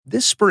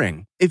This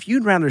spring, if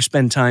you'd rather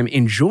spend time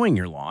enjoying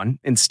your lawn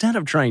instead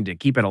of trying to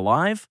keep it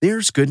alive,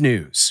 there's good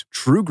news.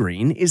 True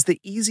Green is the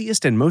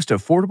easiest and most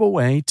affordable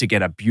way to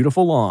get a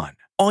beautiful lawn.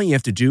 All you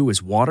have to do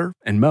is water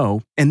and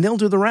mow, and they'll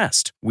do the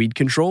rest. Weed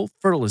control,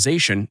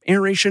 fertilization,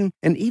 aeration,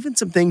 and even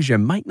some things you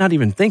might not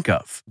even think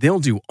of. They'll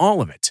do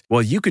all of it,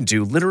 while you can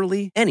do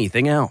literally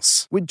anything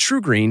else. With True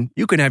Green,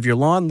 you can have your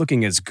lawn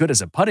looking as good as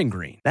a putting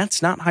green.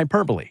 That's not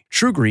hyperbole.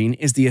 True Green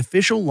is the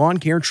official lawn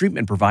care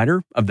treatment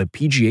provider of the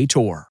PGA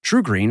Tour.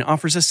 True Green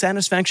offers a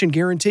satisfaction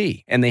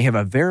guarantee, and they have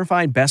a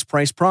verified best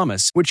price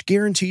promise, which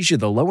guarantees you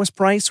the lowest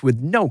price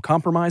with no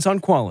compromise on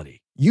quality.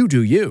 You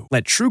do you.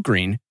 Let True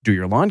Green do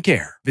your lawn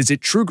care. Visit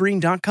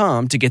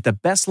truegreen.com to get the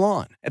best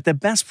lawn at the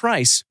best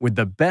price with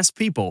the best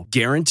people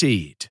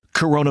guaranteed.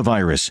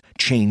 Coronavirus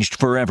changed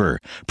forever.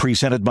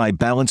 Presented by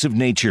Balance of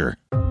Nature.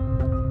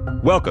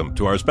 Welcome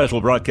to our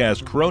special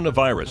broadcast,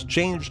 Coronavirus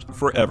Changed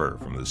Forever,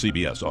 from the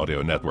CBS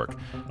Audio Network.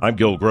 I'm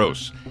Gil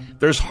Gross.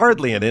 There's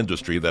hardly an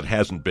industry that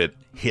hasn't been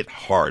hit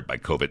hard by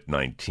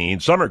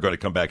COVID-19. Some are going to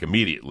come back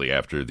immediately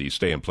after the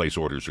stay-in-place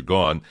orders are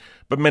gone,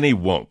 but many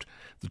won't.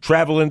 The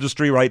travel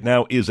industry right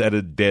now is at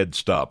a dead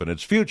stop, and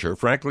its future,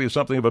 frankly, is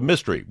something of a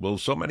mystery. Will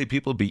so many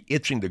people be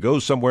itching to go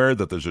somewhere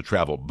that there's a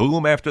travel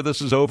boom after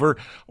this is over?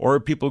 Or are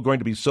people going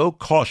to be so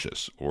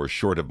cautious or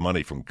short of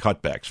money from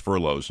cutbacks,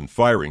 furloughs, and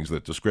firings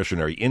that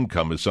discretionary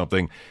income is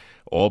something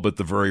all but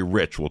the very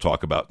rich will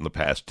talk about in the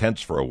past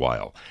tense for a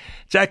while?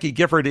 Jackie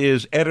Gifford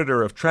is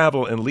editor of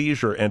Travel and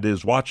Leisure and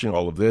is watching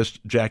all of this.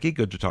 Jackie,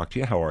 good to talk to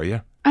you. How are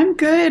you? I'm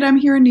good. I'm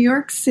here in New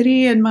York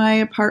City in my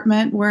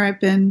apartment where I've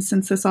been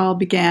since this all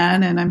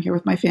began, and I'm here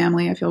with my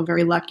family. I feel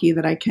very lucky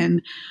that I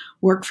can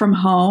work from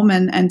home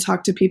and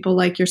talk to people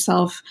like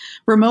yourself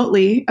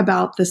remotely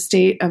about the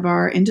state of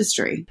our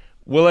industry.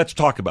 Well, let's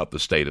talk about the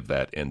state of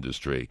that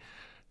industry.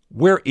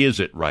 Where is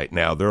it right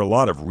now? There are a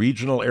lot of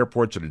regional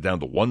airports that are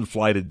down to one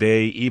flight a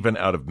day. Even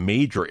out of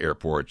major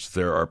airports,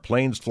 there are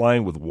planes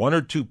flying with one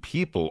or two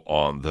people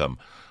on them.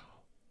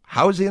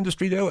 How is the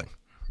industry doing?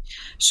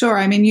 Sure.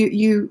 I mean,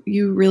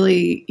 you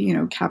really,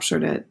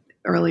 captured it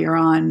earlier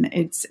on.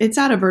 It's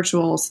at a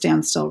virtual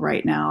standstill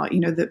right now.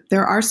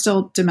 There are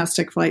still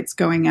domestic flights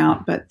going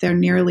out, but they're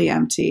nearly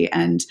empty.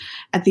 And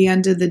at the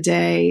end of the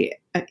day,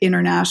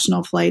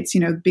 international flights,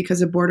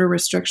 because of border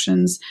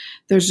restrictions,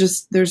 there's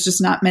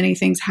just not many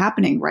things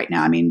happening right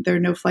now. I mean, there are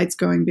no flights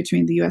going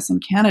between the US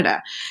and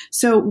Canada.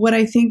 So what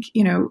I think,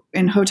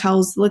 in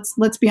hotels,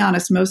 let's be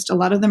honest, a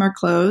lot of them are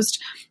closed.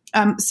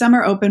 Some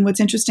are open.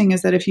 What's interesting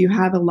is that if you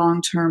have a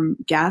long-term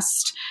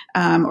guest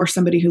or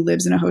somebody who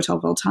lives in a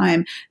hotel full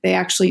time,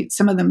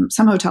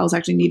 some hotels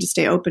actually need to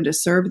stay open to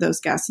serve those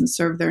guests and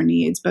serve their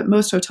needs. But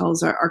most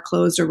hotels are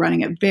closed or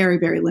running at very,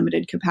 very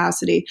limited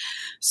capacity.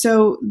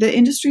 So the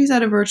industry is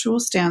at a virtual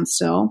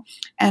standstill.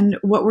 And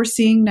what we're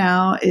seeing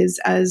now is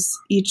as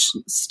each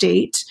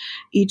state,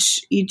 each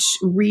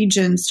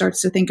region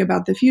starts to think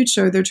about the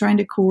future, they're trying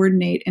to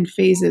coordinate in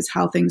phases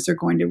how things are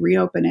going to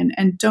reopen.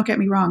 And don't get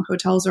me wrong,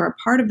 hotels are a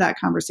part of that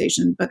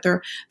conversation, but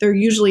they're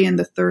usually in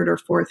the third or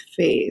fourth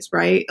phase,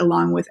 right?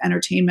 Along with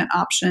entertainment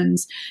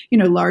options,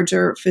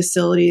 larger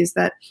facilities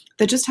that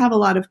just have a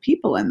lot of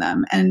people in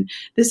them. And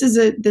this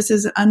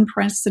is an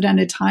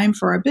unprecedented time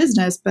for our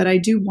business, but I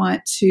do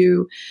want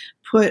to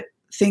put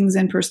things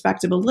in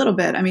perspective a little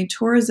bit. I mean,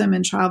 tourism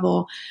and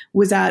travel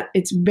was at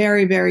its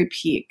very, very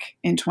peak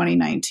in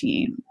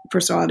 2019.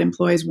 First of all, it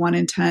employs 1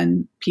 in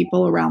 10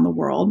 people around the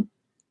world.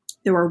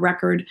 There were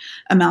record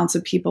amounts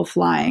of people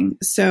flying.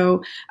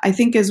 So I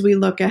think as we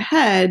look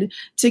ahead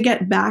to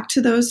get back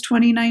to those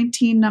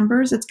 2019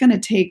 numbers, it's going to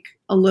take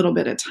a little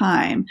bit of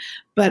time.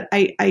 But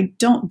I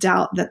don't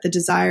doubt that the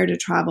desire to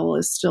travel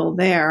is still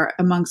there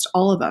amongst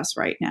all of us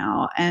right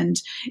now. And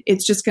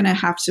it's just going to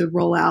have to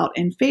roll out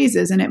in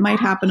phases. And it might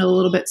happen a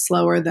little bit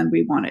slower than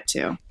we want it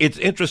to. It's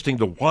interesting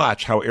to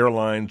watch how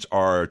airlines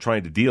are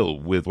trying to deal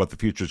with what the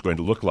future is going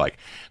to look like.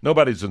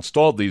 Nobody's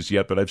installed these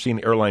yet, but I've seen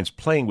airlines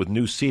playing with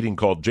new seating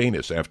called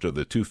Janus after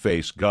the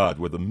two-face god,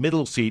 where the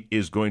middle seat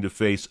is going to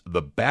face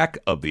the back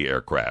of the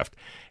aircraft,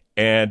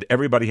 and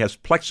everybody has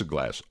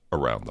plexiglass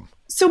around them.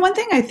 So one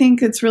thing I think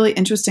that's really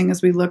interesting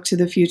as we look to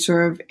the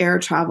future of air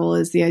travel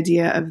is the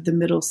idea of the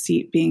middle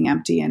seat being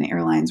empty, and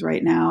airlines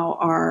right now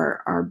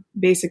are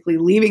basically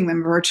leaving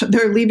them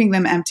they're leaving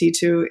them empty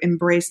to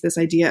embrace this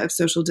idea of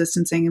social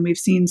distancing. And we've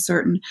seen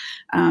certain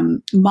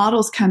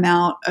models come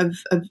out of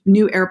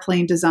new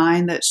airplane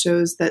design that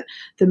shows that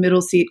the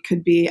middle seat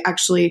could be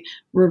actually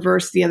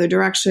reversed the other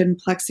direction,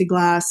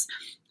 plexiglass,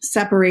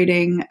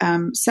 separating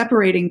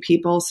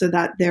people so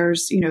that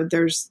there's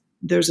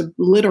a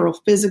literal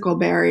physical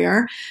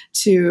barrier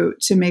to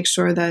make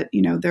sure that,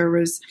 there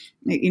was,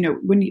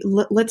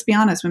 let's be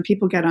honest, when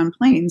people get on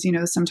planes,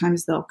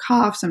 sometimes they'll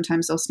cough,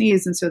 sometimes they'll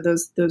sneeze. And so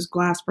those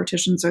glass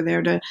partitions are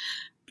there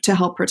to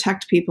help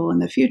protect people in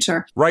the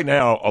future. Right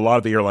now, a lot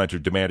of the airlines are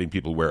demanding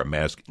people wear a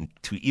mask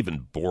to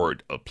even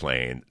board a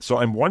plane. So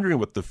I'm wondering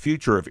what the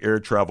future of air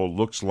travel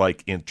looks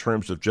like in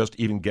terms of just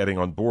even getting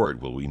on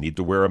board. Will we need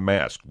to wear a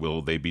mask?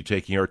 Will they be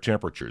taking our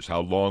temperatures?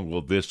 How long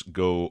will this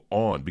go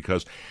on?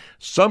 Because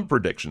some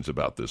predictions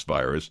about this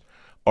virus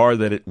are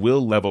that it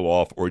will level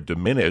off or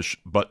diminish,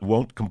 but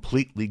won't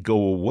completely go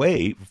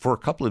away for a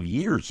couple of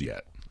years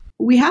yet.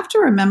 We have to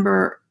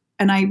remember,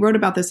 and I wrote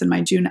about this in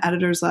my June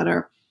editor's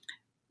letter,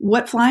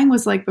 what flying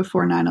was like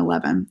before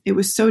 9/11. It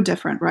was so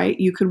different, right?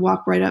 You could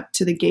walk right up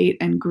to the gate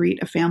and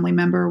greet a family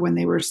member when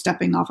they were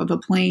stepping off of a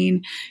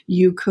plane.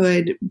 You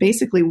could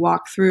basically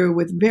walk through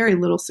with very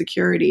little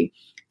security.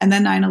 And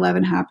then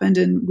 9/11 happened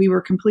and we were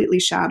completely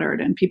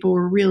shattered and people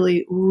were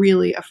really,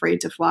 really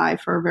afraid to fly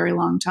for a very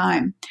long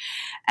time.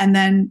 And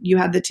then you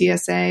had the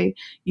TSA,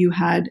 you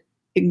had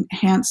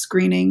enhanced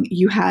screening,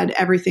 you had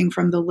everything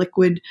from the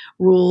liquid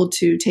rule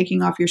to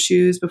taking off your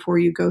shoes before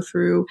you go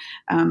through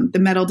the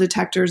metal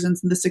detectors and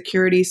the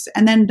security.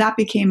 And then that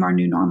became our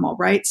new normal,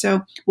 right?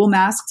 So will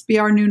masks be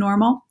our new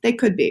normal? They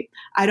could be.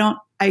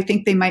 I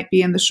think they might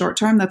be in the short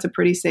term. That's a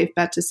pretty safe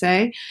bet to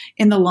say.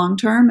 In the long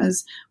term,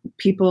 as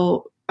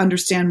people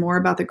understand more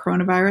about the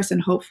coronavirus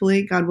and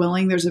hopefully, God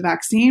willing, there's a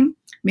vaccine,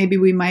 maybe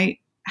we might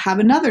have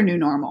another new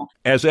normal.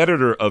 As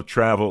editor of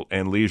Travel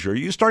and Leisure, are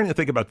you starting to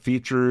think about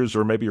features,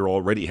 or maybe you're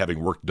already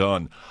having work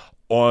done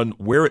on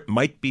where it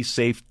might be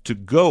safe to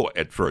go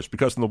at first?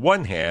 Because on the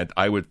one hand,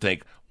 I would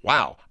think,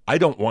 wow, I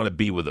don't want to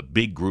be with a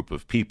big group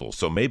of people.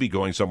 So maybe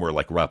going somewhere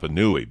like Rapa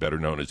Nui, better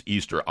known as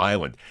Easter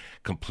Island,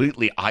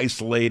 completely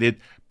isolated,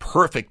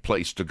 perfect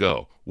place to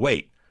go.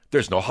 Wait,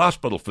 there's no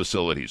hospital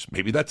facilities.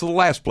 Maybe that's the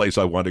last place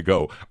I want to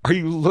go. Are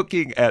you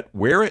looking at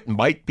where it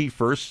might be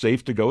first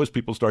safe to go as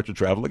people start to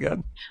travel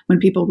again? When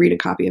people read a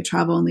copy of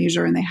Travel and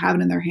Leisure and they have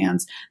it in their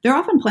hands, they're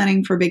often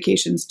planning for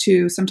vacations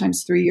 2,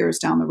 sometimes 3 years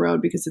down the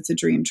road because it's a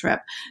dream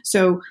trip.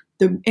 So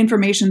the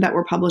information that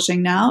we're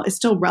publishing now is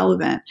still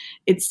relevant.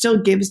 It still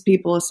gives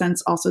people a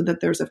sense also that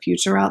there's a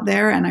future out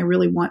there. And I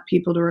really want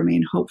people to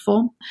remain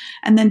hopeful.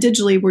 And then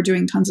digitally, we're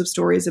doing tons of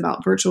stories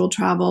about virtual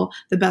travel,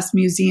 the best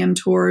museum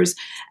tours.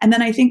 And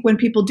then I think when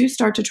people do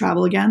start to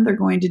travel again, they're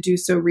going to do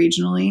so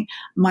regionally.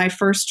 My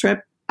first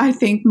trip, I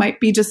think,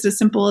 might be just as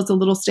simple as a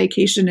little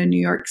staycation in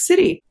New York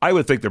City. I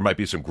would think there might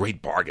be some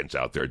great bargains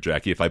out there,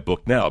 Jackie, if I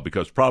book now,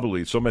 because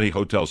probably so many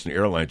hotels and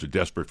airlines are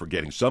desperate for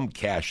getting some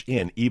cash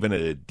in, even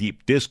at a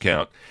deep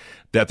discount,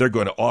 that they're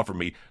going to offer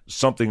me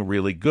something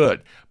really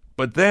good.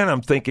 But then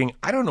I'm thinking,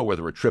 I don't know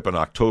whether a trip in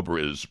October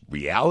is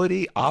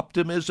reality,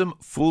 optimism,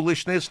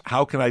 foolishness.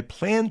 How can I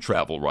plan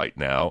travel right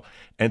now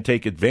and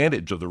take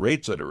advantage of the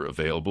rates that are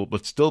available,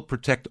 but still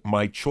protect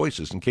my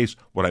choices in case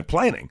what I'm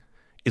planning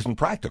isn't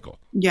practical?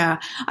 Yeah,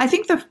 I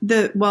think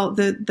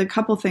the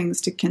couple things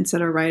to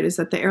consider, right, is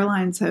that the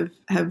airlines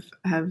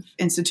have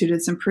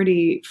instituted some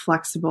pretty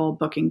flexible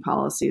booking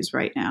policies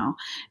right now,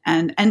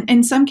 and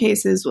in some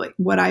cases, like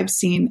what I've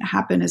seen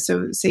happen is,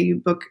 so say you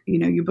book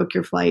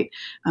your flight,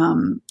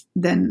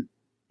 then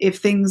if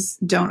things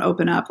don't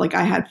open up, like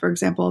I had, for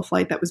example, a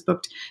flight that was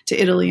booked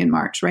to Italy in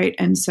March, right?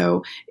 And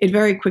so it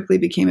very quickly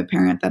became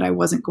apparent that I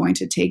wasn't going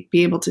to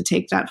be able to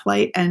take that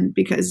flight, and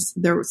because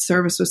their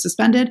service was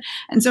suspended.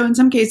 And so in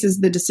some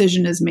cases, the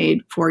decision is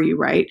made for you,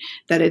 right?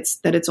 That it's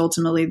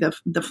ultimately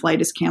the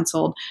flight is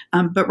canceled.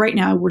 But right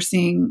now we're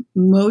seeing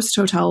most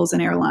hotels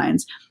and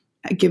airlines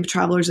give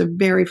travelers a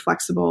very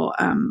flexible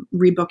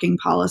rebooking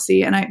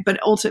policy. But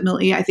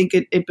ultimately, I think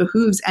it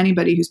behooves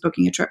anybody who's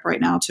booking a trip right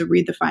now to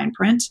read the fine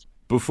print.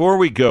 Before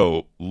we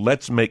go,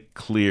 let's make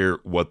clear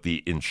what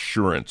the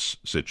insurance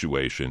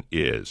situation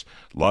is.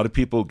 A lot of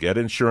people get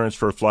insurance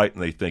for a flight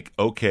and they think,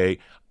 okay,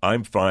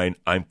 I'm fine,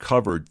 I'm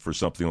covered for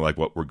something like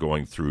what we're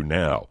going through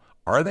now.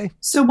 Are they?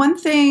 So one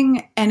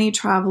thing any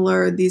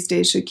traveler these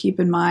days should keep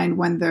in mind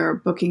when they're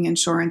booking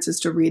insurance is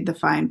to read the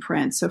fine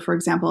print. So for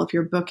example, if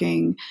you're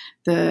booking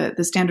the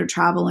standard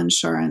travel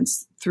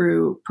insurance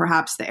through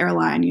perhaps the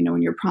airline,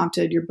 when you're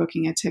prompted, you're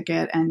booking a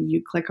ticket and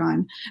you click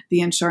on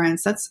the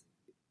insurance, that's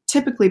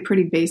typically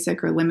pretty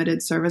basic or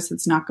limited service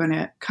that's not going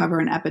to cover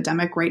an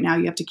epidemic. Right now,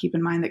 you have to keep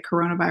in mind that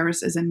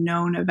coronavirus is a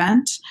known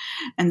event.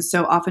 And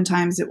so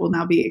oftentimes it will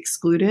now be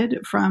excluded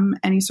from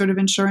any sort of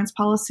insurance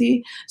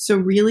policy. So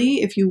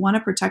really, if you want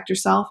to protect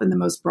yourself in the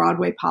most broad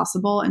way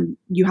possible, and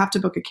you have to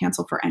book a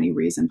cancel for any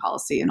reason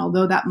policy. And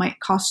although that might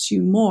cost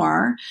you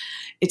more,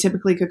 it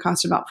typically could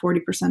cost about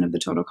 40% of the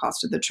total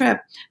cost of the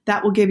trip.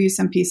 That will give you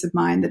some peace of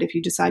mind that if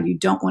you decide you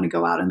don't want to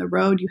go out on the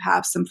road, you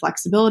have some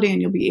flexibility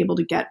and you'll be able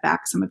to get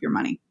back some of your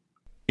money.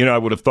 I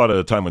would have thought at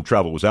a time when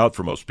travel was out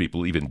for most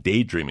people, even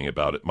daydreaming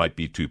about it might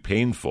be too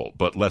painful.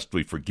 But lest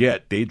we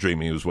forget,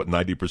 daydreaming is what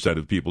 90%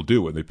 of people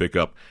do when they pick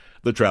up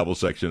the travel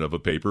section of a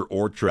paper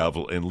or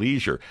Travel and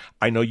Leisure.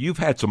 I know you've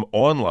had some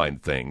online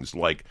things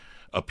like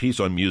a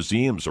piece on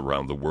museums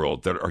around the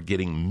world that are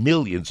getting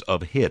millions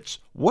of hits.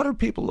 What are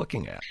people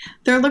looking at?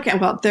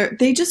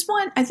 They just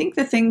want, I think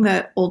the thing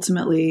that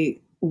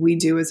ultimately we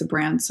do as a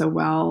brand so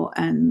well.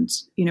 And,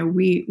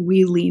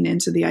 we lean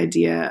into the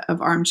idea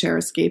of armchair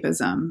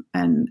escapism.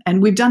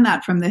 And we've done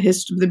that from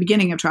the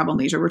beginning of Travel and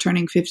Leisure. We're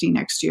turning 50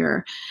 next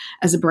year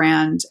as a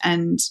brand.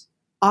 And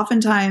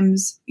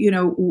oftentimes,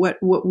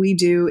 what we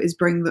do is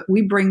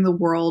we bring the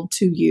world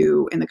to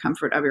you in the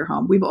comfort of your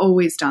home. We've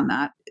always done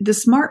that. the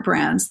smart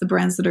brands, the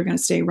brands that are going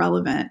to stay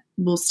relevant,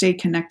 will stay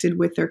connected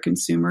with their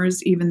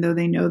consumers, even though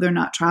they know they're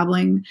not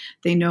traveling.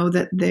 They know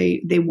that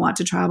they want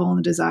to travel and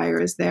the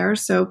desire is there.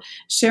 So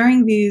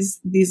sharing these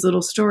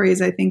little stories,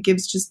 I think,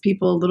 gives just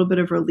people a little bit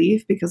of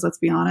relief, because let's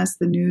be honest,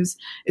 the news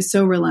is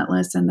so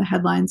relentless and the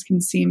headlines can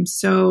seem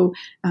so,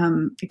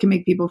 it can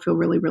make people feel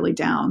really, really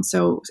down.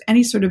 So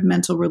any sort of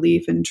mental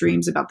relief and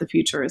dreams about the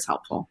future is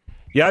helpful.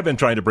 Yeah, I've been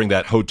trying to bring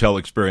that hotel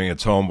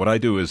experience home. What I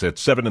do is at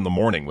 7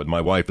 a.m. when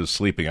my wife is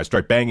sleeping, I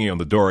start banging on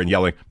the door and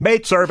yelling,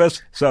 "Maid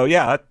service!" So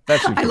yeah,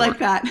 that's I like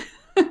that.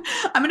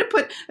 I'm going to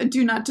put a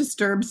do not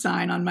disturb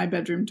sign on my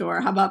bedroom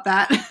door. How about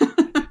that?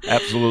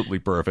 Absolutely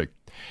perfect.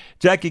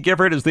 Jackie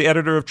Gifford is the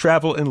editor of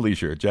Travel and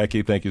Leisure.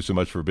 Jackie, thank you so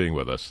much for being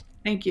with us.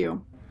 Thank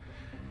you.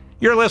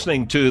 You're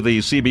listening to the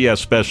CBS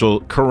special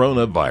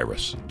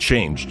Coronavirus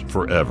Changed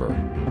Forever.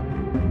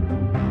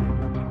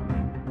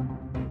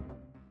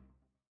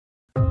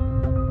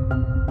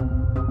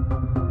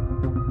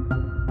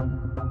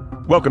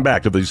 Welcome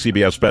back to the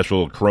CBS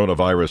special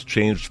Coronavirus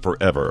Changed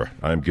Forever.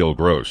 I'm Gil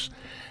Gross.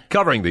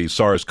 Covering the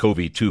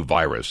SARS-CoV-2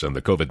 virus and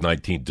the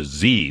COVID-19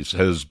 disease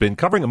has been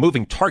covering a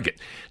moving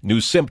target,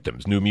 new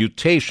symptoms, new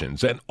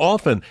mutations, and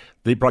often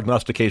the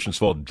prognostications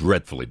fall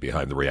dreadfully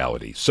behind the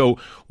reality. So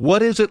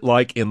what is it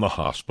like in the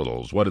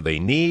hospitals? What do they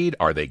need?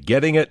 Are they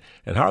getting it?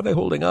 And how are they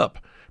holding up?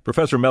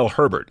 Professor Mel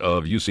Herbert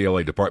of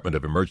UCLA Department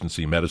of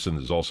Emergency Medicine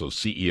is also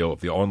CEO of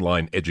the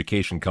online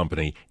education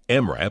company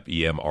EMRAP,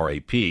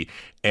 E-M-R-A-P,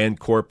 and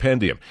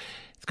Corpendium.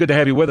 It's good to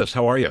have you with us.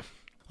 How are you?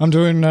 I'm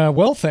doing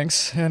well,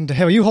 thanks. And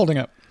how are you holding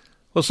up?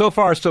 Well, so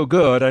far, so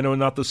good. I know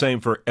not the same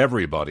for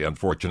everybody,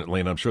 unfortunately,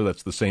 and I'm sure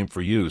that's the same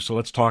for you. So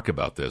let's talk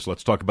about this.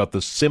 Let's talk about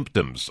the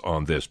symptoms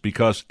on this,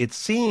 because it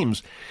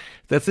seems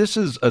that this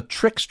is a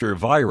trickster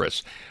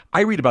virus.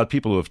 I read about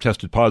people who have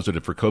tested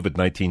positive for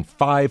COVID-19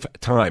 5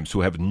 times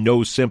who have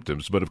no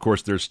symptoms, but of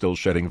course they're still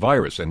shedding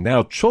virus. And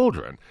now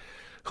children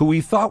who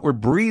we thought were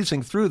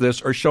breezing through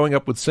this are showing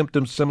up with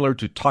symptoms similar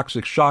to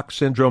toxic shock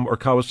syndrome or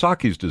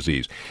Kawasaki's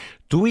disease.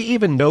 Do we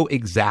even know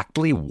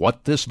exactly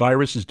what this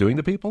virus is doing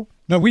to people?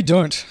 No, we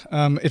don't.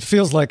 It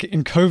feels like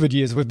in COVID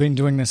years we've been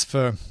doing this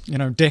for,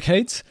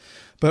 decades,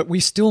 but we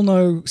still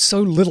know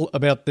so little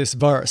about this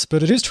virus.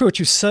 But it is true what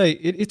you say.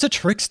 It's a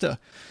trickster.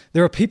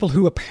 There are people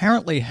who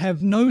apparently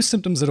have no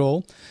symptoms at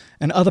all,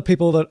 and other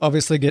people that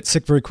obviously get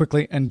sick very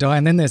quickly and die,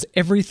 and then there's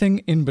everything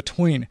in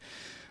between.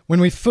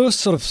 When we first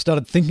sort of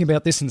started thinking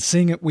about this and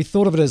seeing it, we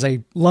thought of it as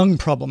a lung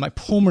problem, a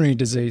pulmonary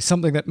disease,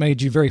 something that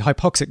made you very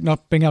hypoxic,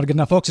 not being able to get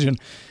enough oxygen,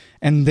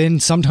 and then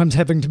sometimes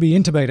having to be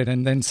intubated,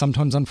 and then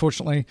sometimes,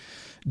 unfortunately,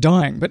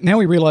 dying. But now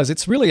we realize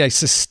it's really a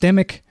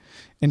systemic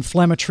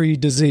inflammatory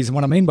disease. And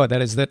what I mean by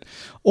that is that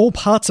all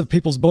parts of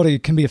people's body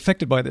can be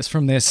affected by this,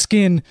 from their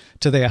skin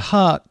to their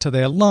heart to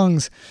their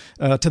lungs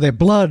to their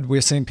blood.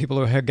 We're seeing people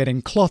who are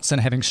getting clots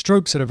and having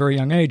strokes at a very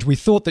young age. We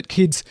thought that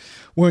kids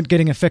weren't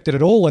getting affected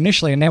at all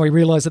initially, and now we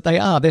realize that they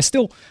are. They're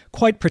still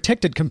quite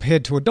protected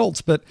compared to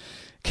adults, but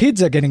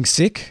kids are getting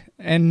sick.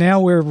 And now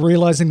we're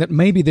realizing that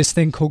maybe this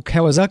thing called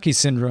Kawasaki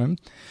syndrome,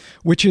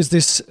 which is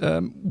this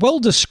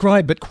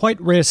well-described but quite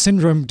rare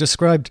syndrome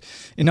described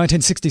in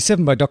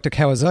 1967 by Dr.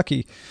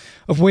 Kawasaki,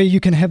 of where you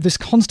can have this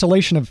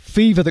constellation of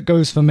fever that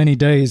goes for many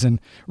days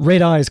and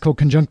red eyes called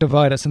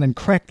conjunctivitis, and then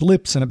cracked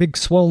lips and a big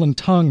swollen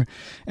tongue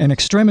and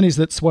extremities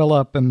that swell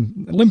up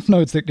and lymph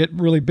nodes that get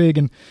really big.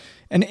 And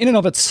in and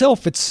of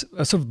itself, it's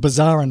a sort of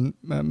bizarre and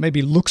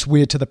maybe looks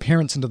weird to the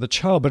parents and to the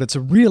child, but it's a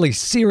really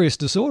serious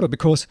disorder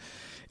because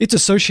it's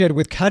associated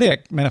with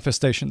cardiac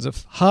manifestations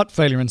of heart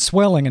failure and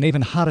swelling and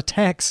even heart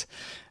attacks.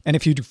 And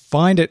if you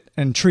find it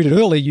and treat it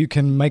early, you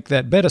can make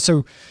that better.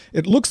 So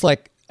it looks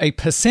like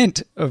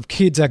 1% of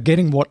kids are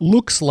getting what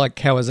looks like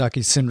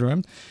Kawasaki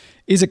syndrome.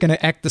 Is it going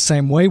to act the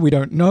same way? We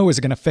don't know. Is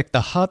it going to affect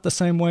the heart the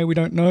same way? We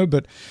don't know.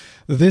 But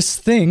this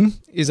thing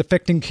is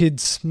affecting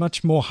kids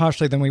much more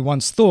harshly than we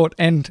once thought.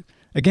 And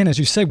again, as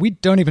you say, we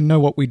don't even know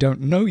what we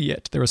don't know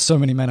yet. There are so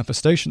many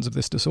manifestations of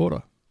this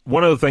disorder.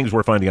 One of the things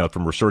we're finding out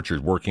from researchers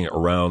working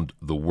around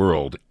the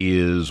world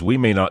is we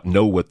may not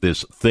know what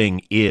this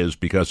thing is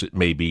because it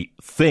may be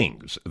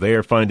things. They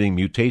are finding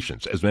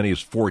mutations, as many as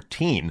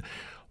 14,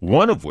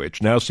 one of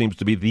which now seems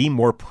to be the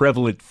more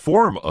prevalent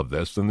form of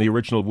this than the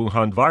original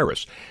Wuhan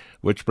virus,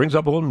 which brings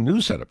up a whole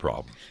new set of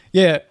problems.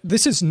 Yeah,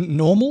 this is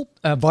normal.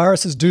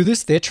 Viruses do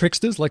this. They're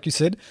tricksters, like you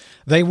said.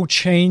 They will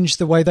change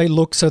the way they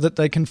look so that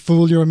they can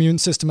fool your immune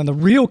system. And the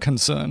real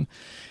concern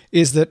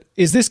is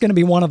this going to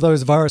be one of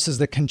those viruses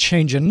that can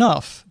change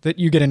enough that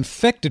you get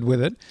infected with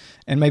it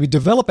and maybe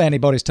develop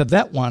antibodies to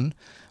that one,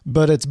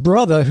 but its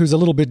brother, who's a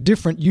little bit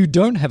different, you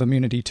don't have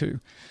immunity to?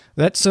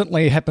 That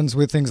certainly happens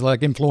with things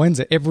like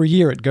influenza. Every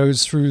year it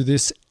goes through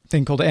this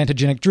thing called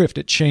antigenic drift.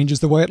 It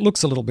changes the way it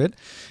looks a little bit.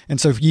 And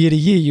so year to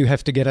year, you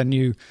have to get a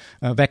new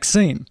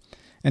vaccine.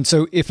 And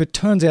so if it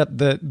turns out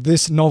that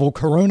this novel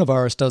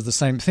coronavirus does the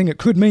same thing, it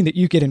could mean that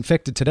you get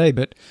infected today,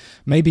 but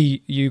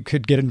maybe you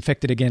could get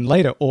infected again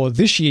later. Or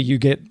this year you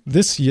get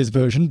this year's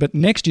version, but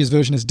next year's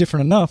version is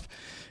different enough,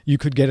 you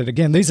could get it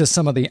again. These are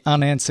some of the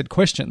unanswered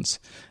questions.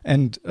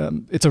 And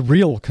it's a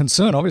real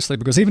concern, obviously,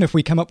 because even if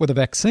we come up with a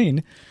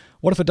vaccine,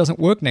 what if it doesn't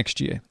work next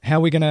year? How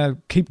are we going to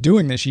keep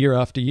doing this year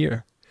after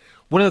year?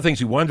 One of the things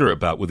you wonder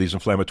about with these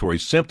inflammatory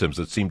symptoms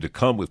that seem to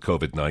come with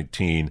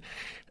COVID-19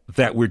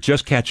 that we're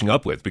just catching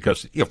up with,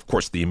 because, of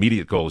course, the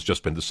immediate goal has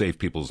just been to save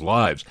people's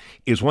lives,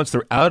 is once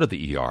they're out of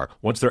the ER,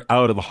 once they're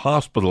out of the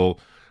hospital,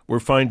 we're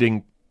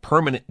finding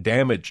permanent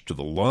damage to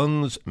the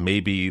lungs,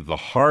 maybe the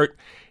heart.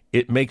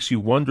 It makes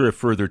you wonder if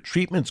further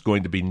treatment's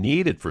going to be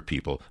needed for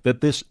people, that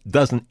this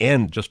doesn't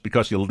end just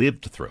because you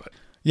lived through it.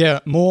 Yeah,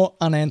 more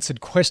unanswered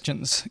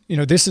questions.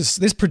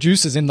 This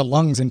produces in the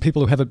lungs in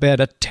people who have it bad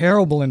a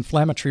terrible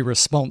inflammatory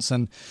response,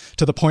 and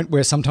to the point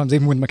where sometimes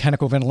even with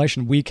mechanical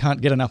ventilation, we can't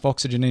get enough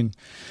oxygen in.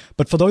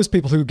 But for those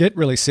people who get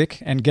really sick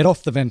and get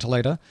off the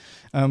ventilator,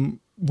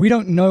 we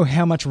don't know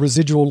how much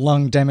residual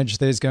lung damage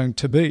there's going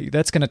to be.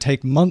 That's going to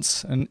take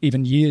months and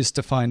even years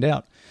to find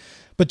out.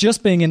 But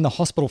just being in the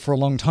hospital for a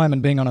long time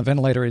and being on a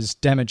ventilator is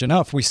damage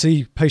enough. We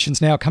see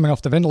patients now coming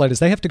off the ventilators.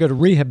 They have to go to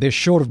rehab. They're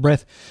short of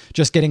breath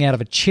just getting out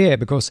of a chair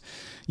because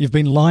you've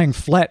been lying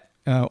flat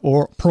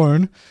or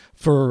prone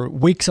for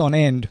weeks on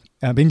end,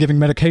 been giving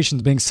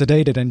medications, being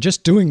sedated, and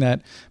just doing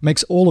that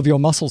makes all of your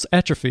muscles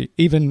atrophy,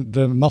 even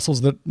the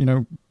muscles that,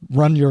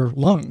 run your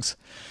lungs.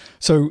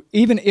 So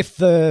even if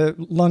the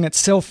lung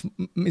itself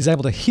is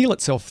able to heal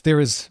itself, there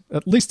is,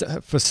 at least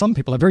for some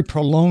people, a very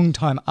prolonged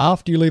time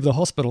after you leave the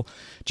hospital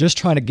just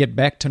trying to get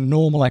back to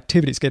normal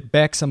activities, get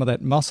back some of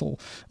that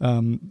muscle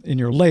in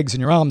your legs, in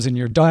your arms, in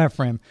your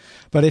diaphragm.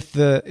 But if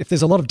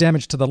there's a lot of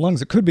damage to the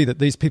lungs, it could be that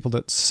these people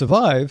that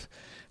survive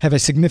have a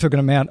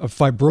significant amount of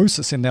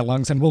fibrosis in their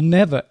lungs and will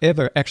never,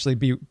 ever actually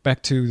be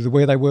back to the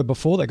way they were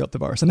before they got the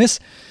virus. And this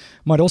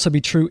might also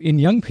be true in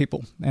young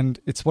people. And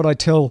it's what I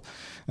tell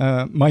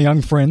my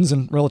young friends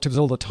and relatives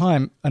all the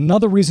time.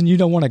 Another reason you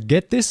don't want to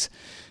get this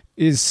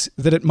is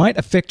that it might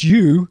affect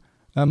you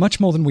much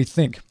more than we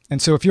think.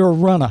 And so if you're a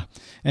runner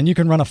and you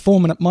can run a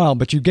 4-minute mile,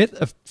 but you get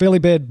a fairly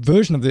bad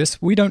version of this,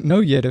 we don't know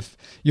yet if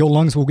your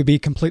lungs will be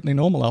completely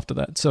normal after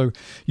that. So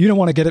you don't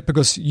want to get it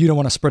because you don't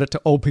want to spread it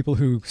to old people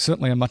who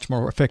certainly are much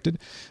more affected.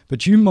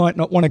 But you might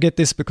not want to get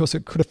this because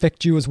it could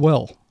affect you as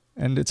well.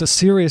 And it's a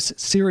serious,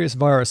 serious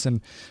virus,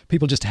 and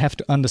people just have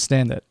to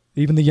understand that.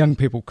 Even the young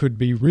people could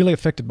be really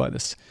affected by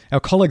this. Our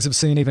colleagues have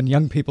seen even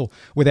young people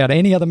without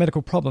any other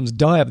medical problems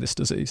die of this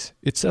disease.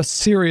 It's a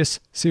serious,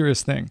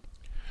 serious thing.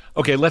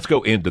 Okay, let's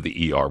go into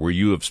the ER where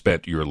you have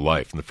spent your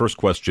life. And the first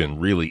question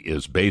really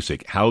is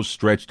basic. How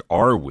stretched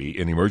are we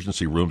in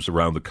emergency rooms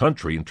around the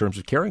country in terms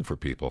of caring for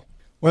people?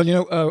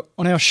 Well,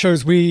 on our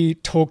shows, we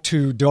talk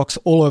to docs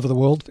all over the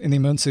world in the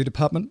emergency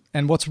department.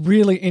 And what's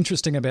really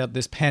interesting about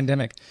this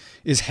pandemic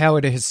is how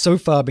it has so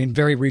far been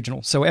very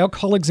regional. So our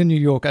colleagues in New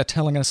York are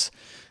telling us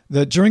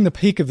that during the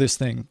peak of this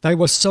thing, they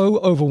were so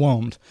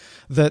overwhelmed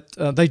that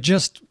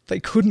they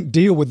couldn't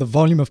deal with the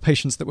volume of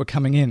patients that were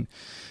coming in.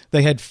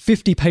 They had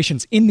 50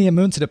 patients in the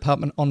emergency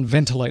department on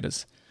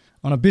ventilators.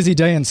 On a busy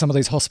day in some of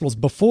these hospitals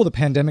before the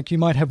pandemic, you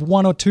might have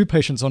 1 or 2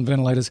 patients on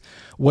ventilators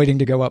waiting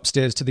to go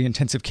upstairs to the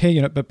intensive care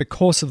unit. But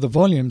because of the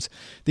volumes,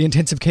 the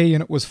intensive care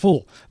unit was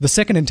full. The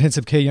second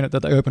intensive care unit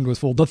that they opened was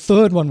full. The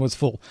third one was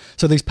full.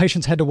 So these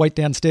patients had to wait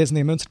downstairs in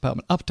the emergency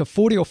department, up to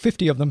 40 or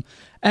 50 of them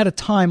at a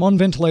time on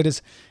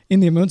ventilators in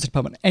the emergency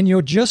department. And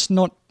you're just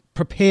not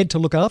prepared to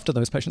look after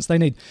those patients. They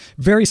need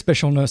very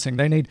special nursing.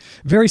 They need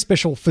very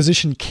special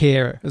physician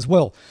care as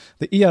well.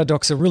 The ER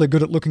docs are really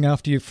good at looking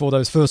after you for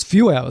those first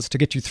few hours to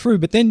get you through,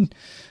 but then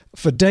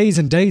for days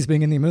and days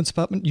being in the emergency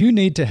department, you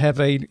need to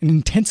have an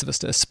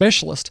intensivist, a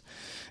specialist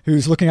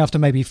who's looking after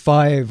maybe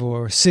 5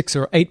 or 6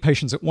 or 8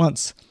 patients at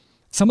once.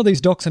 Some of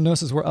these docs and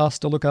nurses were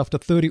asked to look after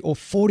 30 or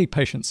 40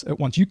 patients at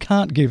once. You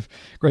can't give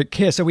great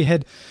care. So we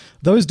had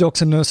those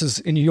docs and nurses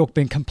in New York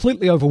being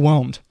completely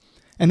overwhelmed.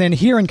 And then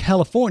here in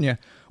California,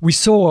 we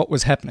saw what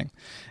was happening,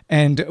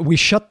 and we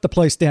shut the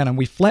place down and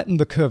we flattened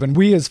the curve, and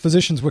we as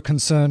physicians were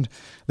concerned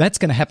that's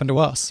going to happen to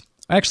us.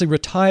 I actually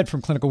retired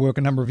from clinical work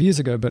a number of years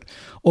ago, but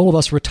all of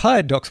us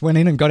retired docs went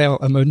in and got our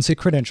emergency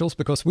credentials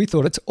because we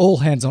thought it's all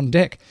hands on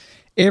deck.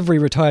 Every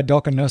retired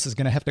doc and nurse is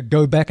going to have to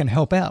go back and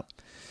help out.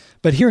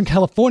 But here in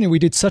California, we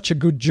did such a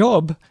good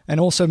job,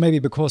 and also maybe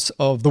because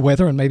of the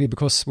weather and maybe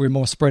because we're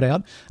more spread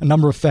out, a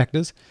number of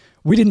factors,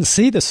 we didn't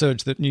see the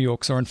surge that New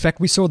York saw. In fact,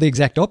 we saw the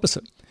exact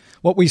opposite.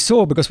 What we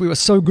saw, because we were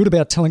so good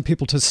about telling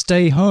people to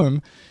stay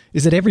home,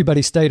 is that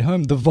everybody stayed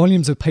home. The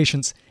volumes of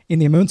patients in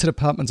the emergency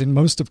departments in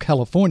most of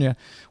California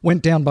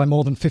went down by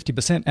more than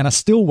 50% and are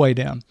still way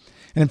down.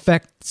 And in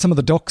fact, some of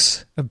the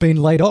docs have been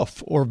laid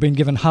off or have been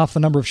given half the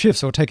number of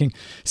shifts or taking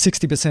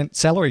 60%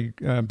 salary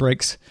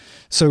breaks.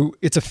 So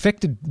it's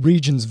affected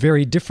regions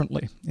very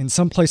differently. In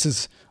some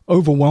places,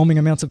 overwhelming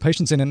amounts of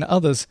patients, and in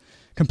others,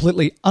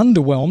 completely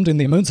underwhelmed in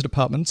the emergency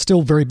department,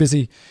 still very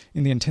busy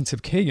in the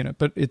intensive care unit.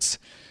 But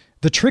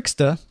the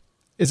trickster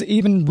is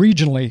even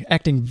regionally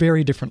acting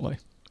very differently.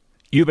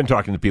 You've been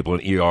talking to people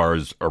in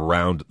ERs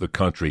around the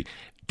country.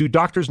 Do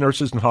doctors,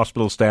 nurses, and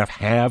hospital staff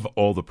have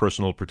all the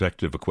personal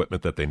protective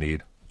equipment that they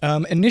need?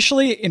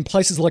 Initially, in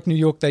places like New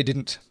York, they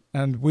didn't.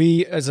 And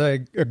we, as a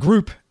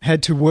group,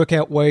 had to work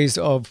out ways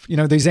of,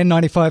 these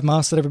N95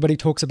 masks that everybody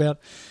talks about.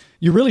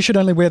 You really should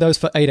only wear those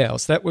for 8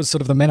 hours. That was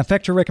sort of the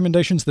manufacturer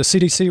recommendations, the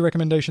CDC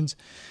recommendations.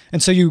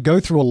 And so you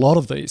go through a lot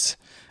of these.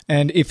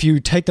 And if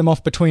you take them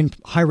off between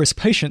high-risk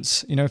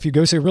patients, if you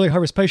go see really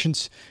high-risk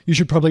patients, you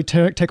should probably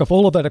take off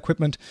all of that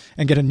equipment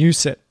and get a new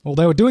set. Well,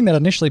 they were doing that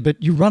initially,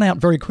 but you run out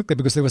very quickly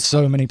because there were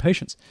so many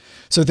patients.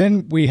 So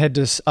then we had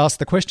to ask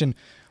the question,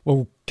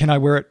 well, can I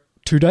wear it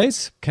 2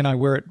 days? Can I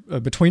wear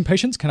it between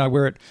patients? Can I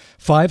wear it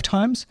 5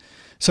 times?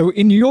 So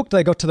in New York,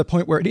 they got to the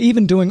point where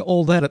even doing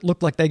all that, it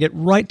looked like they get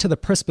right to the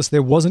precipice.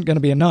 There wasn't going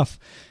to be enough.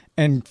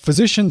 And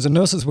physicians and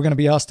nurses were going to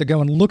be asked to go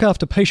and look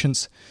after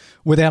patients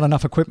without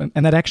enough equipment.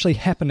 And that actually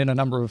happened in a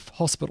number of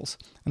hospitals.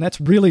 And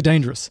that's really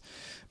dangerous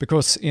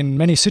because in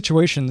many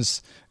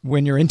situations,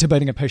 when you're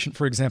intubating a patient,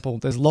 for example,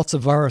 there's lots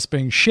of virus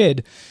being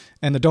shed,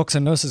 and the docs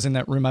and nurses in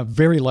that room are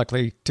very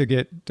likely to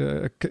get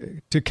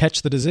to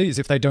catch the disease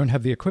if they don't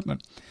have the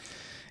equipment.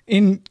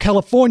 In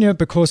California,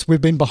 because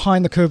we've been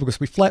behind the curve,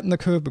 because we flattened the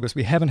curve, because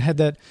we haven't had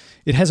that,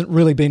 it hasn't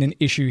really been an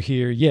issue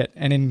here yet.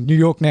 And in New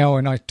York now,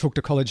 and I talked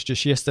to college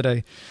just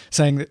yesterday,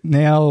 saying that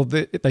now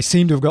they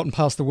seem to have gotten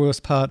past the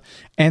worst part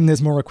and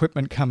there's more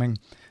equipment coming.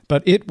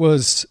 But it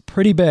was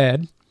pretty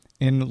bad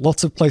in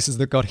lots of places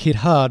that got hit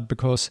hard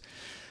because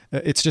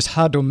it's just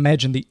hard to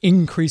imagine the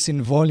increase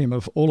in volume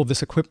of all of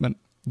this equipment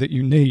that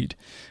you need.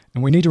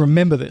 And we need to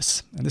remember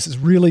this, and this is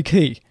really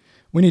key.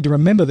 We need to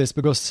remember this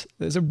because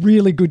there's a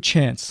really good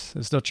chance,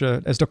 as Dr.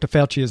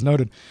 Fauci has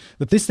noted,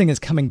 that this thing is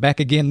coming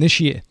back again this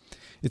year.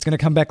 It's going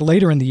to come back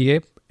later in the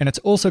year, and it's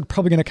also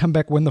probably going to come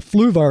back when the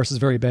flu virus is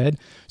very bad.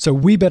 So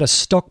we better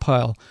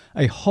stockpile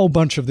a whole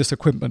bunch of this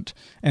equipment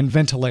and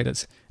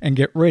ventilators and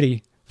get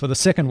ready for the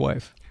second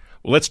wave.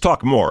 Well, let's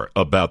talk more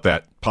about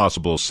that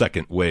possible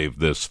second wave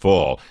this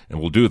fall,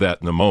 and we'll do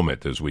that in a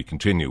moment as we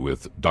continue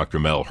with Dr.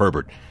 Mel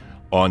Herbert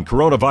on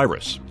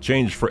coronavirus,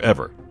 Change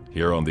Forever,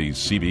 here on the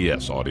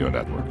CBS Audio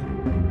Network.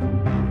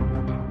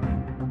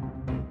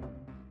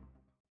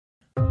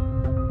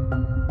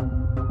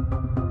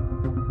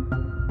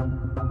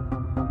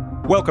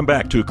 Welcome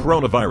back to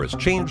Coronavirus,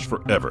 Change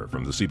Forever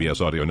from the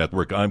CBS Audio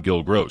Network. I'm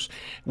Gil Gross.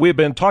 We've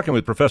been talking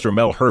with Professor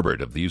Mel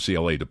Herbert of the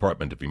UCLA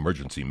Department of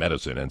Emergency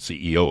Medicine and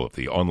CEO of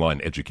the online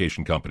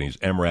education companies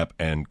MRAP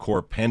and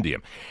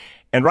Corpendium.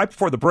 And right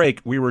before the break,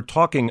 we were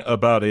talking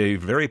about a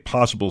very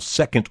possible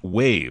second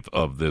wave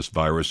of this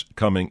virus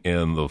coming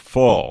in the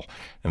fall.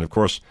 And of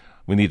course,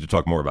 we need to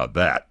talk more about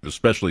that,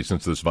 especially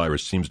since this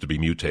virus seems to be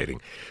mutating.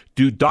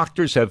 Do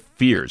doctors have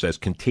fears, as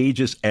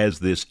contagious as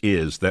this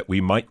is, that we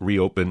might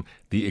reopen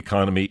the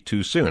economy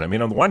too soon? I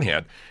mean, on the one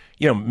hand,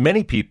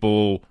 many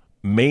people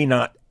may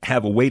not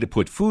have a way to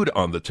put food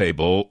on the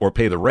table or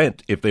pay the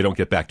rent if they don't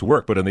get back to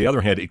work. But on the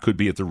other hand, it could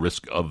be at the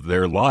risk of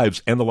their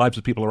lives and the lives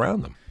of people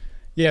around them.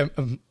 Yeah,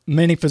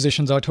 many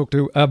physicians I talk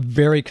to are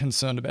very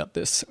concerned about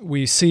this.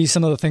 We see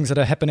some of the things that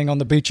are happening on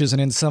the beaches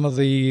and in some of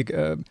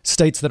the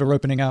states that are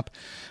opening up.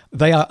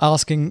 They are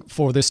asking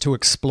for this to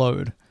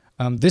explode.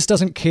 This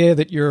doesn't care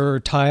that you're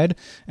tired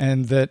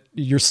and that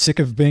you're sick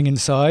of being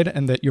inside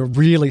and that you're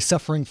really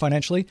suffering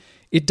financially.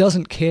 It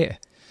doesn't care.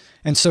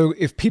 And so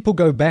if people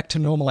go back to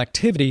normal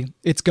activity,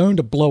 it's going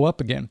to blow up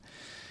again.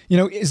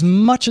 As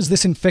much as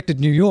this infected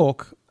New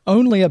York,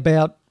 only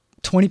about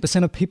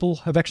 20% of people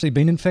have actually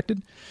been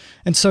infected.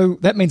 And so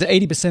that means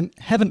 80%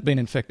 haven't been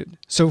infected.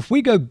 So if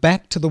we go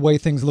back to the way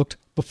things looked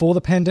before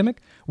the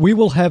pandemic, we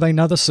will have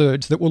another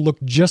surge that will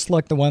look just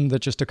like the one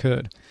that just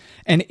occurred.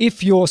 And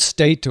if your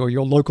state or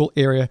your local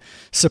area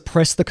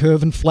suppressed the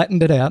curve and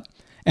flattened it out,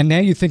 and now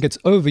you think it's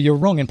over, you're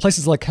wrong. In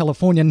places like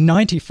California,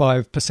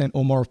 95%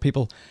 or more of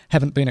people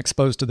haven't been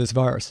exposed to this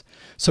virus.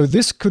 So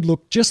this could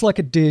look just like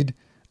it did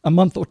a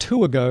month or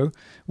two ago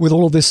with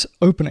all of this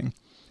opening.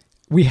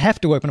 We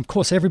have to open. Of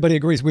course, everybody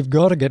agrees we've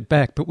got to get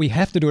back, but we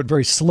have to do it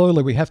very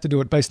slowly. We have to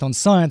do it based on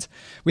science.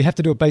 We have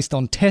to do it based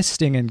on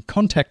testing and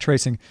contact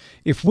tracing.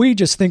 If we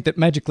just think that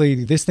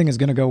magically this thing is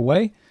going to go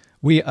away,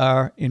 we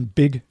are in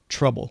big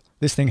trouble.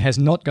 This thing has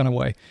not gone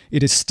away.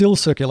 It is still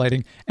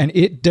circulating, and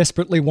it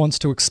desperately wants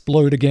to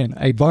explode again.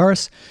 A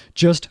virus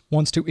just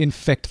wants to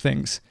infect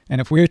things. And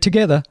if we're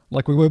together,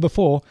 like we were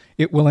before,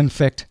 it will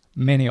infect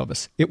many of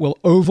us. It will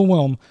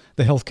overwhelm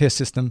the healthcare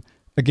system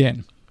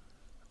again.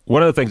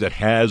 One of the things that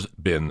has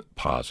been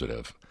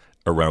positive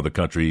around the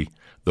country,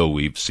 though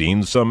we've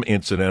seen some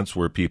incidents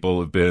where people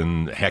have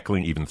been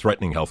heckling, even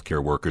threatening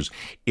healthcare workers,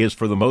 is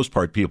for the most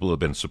part people have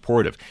been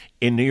supportive.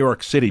 In New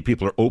York City,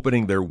 people are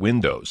opening their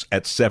windows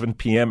at 7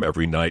 p.m.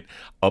 every night,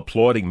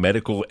 applauding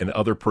medical and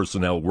other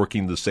personnel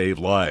working to save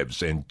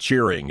lives and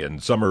cheering,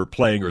 and some are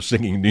playing or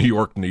singing New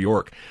York, New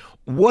York.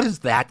 What does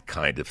that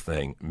kind of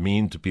thing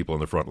mean to people on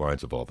the front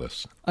lines of all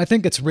this? I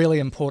think it's really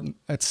important.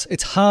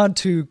 It's hard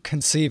to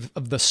conceive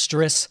of the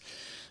stress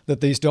that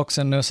these docs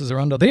and nurses are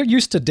under. They're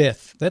used to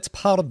death. That's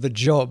part of the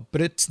job.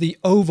 But it's the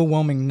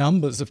overwhelming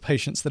numbers of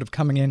patients that are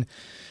coming in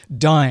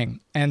dying.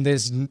 And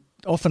there's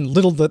often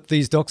little that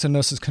these doctors and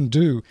nurses can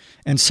do.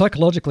 And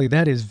psychologically,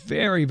 that is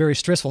very, very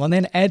stressful. And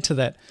then add to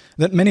that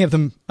many of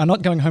them are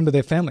not going home to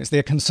their families.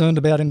 They're concerned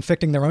about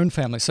infecting their own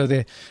families. So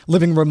they're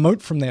living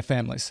remote from their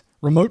families,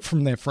 remote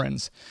from their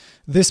friends.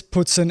 This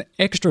puts an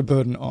extra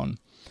burden on.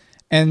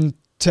 And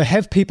to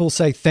have people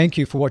say thank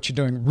you for what you're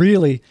doing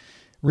really,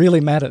 really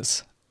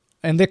matters.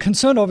 And they're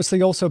concerned,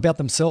 obviously, also about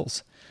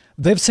themselves.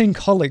 They've seen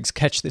colleagues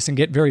catch this and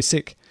get very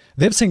sick.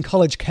 They've seen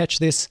colleagues catch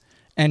this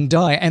and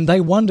die. And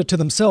they wonder to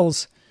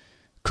themselves,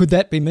 could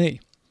that be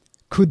me?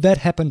 Could that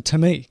happen to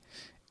me?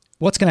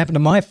 What's going to happen to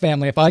my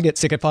family if I get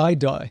sick, if I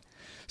die?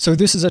 So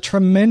this is a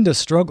tremendous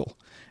struggle.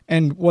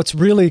 And what's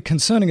really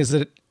concerning is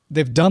that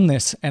they've done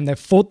this and they've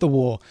fought the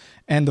war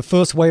and the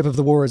first wave of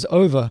the war is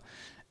over.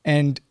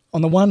 And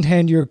on the one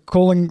hand, you're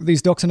calling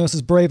these doctors and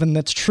nurses brave, and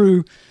that's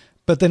true.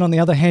 But then on the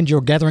other hand, you're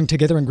gathering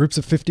together in groups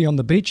of 50 on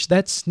the beach.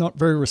 That's not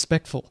very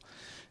respectful.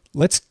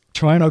 Let's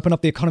try and open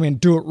up the economy and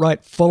do it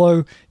right.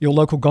 Follow your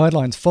local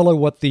guidelines. Follow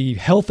what the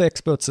health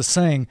experts are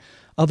saying.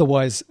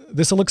 Otherwise,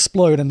 this will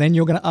explode, and then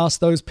you're going to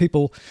ask those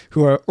people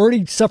who are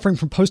already suffering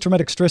from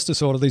post-traumatic stress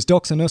disorder, these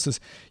doctors and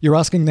nurses, you're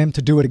asking them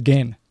to do it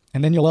again.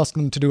 And then you'll ask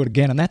them to do it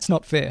again, and that's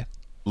not fair.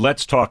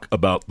 Let's talk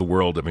about the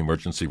world of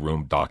emergency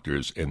room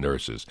doctors and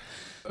nurses.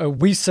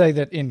 We say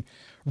that in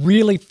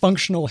really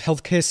functional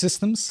healthcare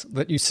systems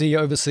that you see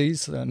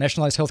overseas,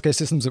 nationalized healthcare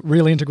systems that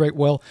really integrate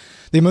well,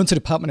 the emergency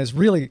department is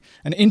really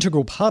an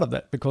integral part of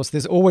that, because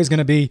there's always going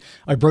to be,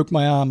 I broke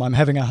my arm, I'm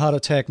having a heart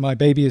attack, my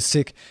baby is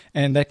sick,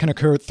 and that can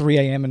occur at 3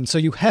 a.m. And so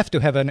you have to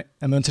have an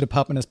emergency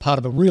department as part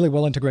of a really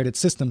well integrated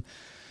system,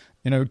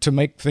 to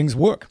make things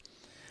work.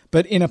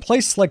 But in a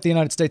place like the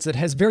United States that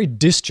has very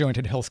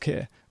disjointed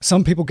healthcare,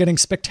 some people getting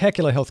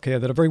spectacular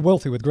healthcare that are very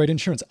wealthy with great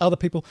insurance, other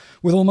people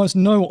with almost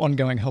no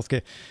ongoing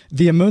healthcare,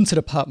 the emergency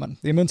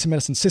department, the emergency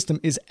medicine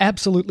system is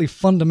absolutely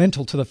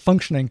fundamental to the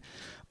functioning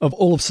of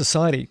all of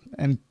society.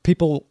 And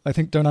people, I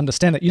think, don't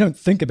understand that. You don't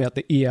think about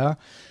the ER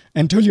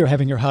until you're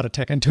having your heart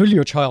attack, until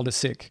your child is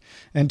sick,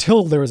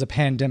 until there is a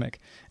pandemic.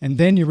 And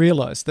then you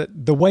realize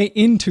that the way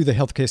into the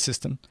healthcare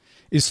system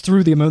is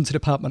through the emergency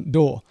department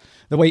door.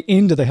 The way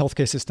into the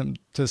healthcare system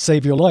to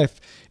save your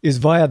life is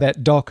via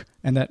that doc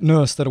and that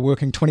nurse that are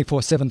working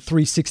 24/7,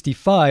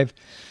 365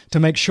 to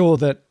make sure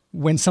that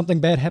when something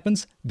bad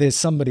happens, there's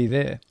somebody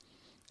there.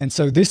 And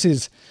so this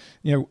is,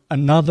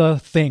 another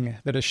thing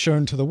that is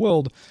shown to the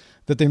world,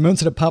 that the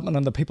emergency department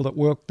and the people that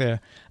work there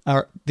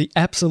are the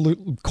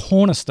absolute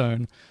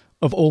cornerstone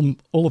of all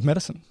of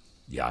medicine.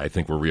 Yeah, I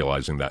think we're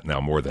realizing that now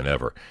more than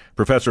ever.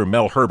 Professor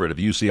Mel Herbert of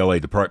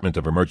UCLA Department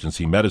of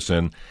Emergency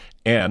Medicine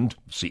and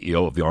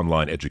CEO of the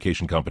online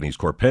education companies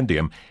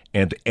Corpendium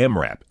and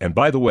MRAP. And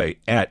by the way,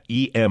 at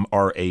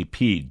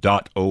emrap.org,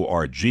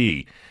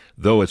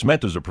 though it's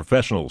meant as a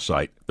professional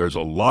site, there's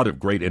a lot of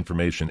great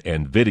information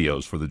and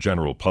videos for the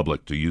general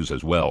public to use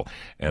as well.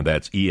 And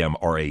that's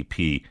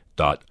emrap.org.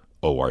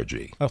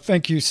 Well,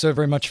 thank you so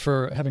very much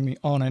for having me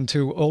on. And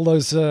to all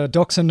those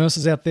docs and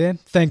nurses out there,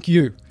 thank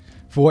you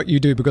for what you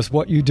do, because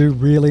what you do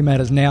really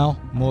matters now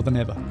more than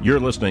ever. You're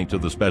listening to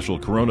the special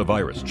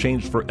Coronavirus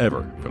Changed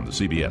Forever from the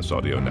CBS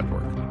Audio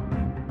Network.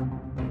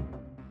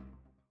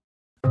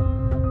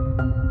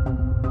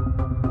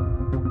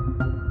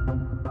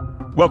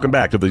 Welcome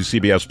back to the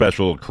CBS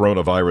special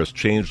Coronavirus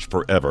Changed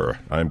Forever.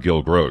 I'm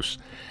Gil Gross.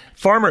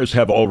 Farmers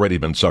have already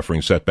been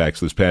suffering setbacks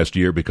this past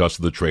year because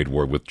of the trade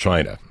war with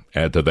China.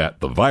 Add to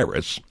that the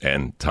virus,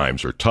 and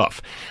times are tough.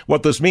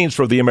 What this means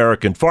for the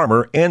American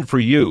farmer and for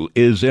you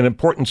is an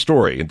important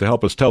story, and to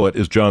help us tell it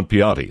is John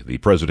Piotti, the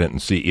president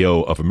and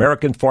CEO of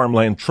American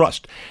Farmland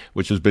Trust,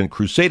 which has been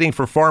crusading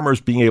for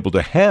farmers being able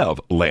to have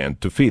land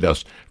to feed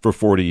us for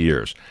 40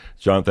 years.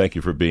 John, thank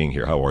you for being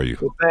here. How are you?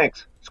 Well,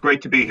 thanks. It's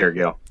great to be here,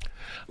 Gil.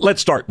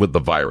 Let's start with the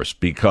virus,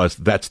 because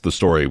that's the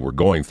story we're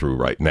going through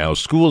right now.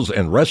 Schools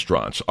and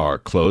restaurants are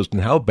closed,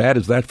 and how bad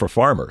is that for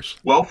farmers?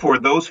 Well, for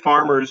those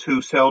farmers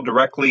who sell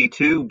directly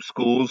to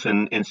schools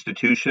and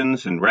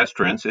institutions and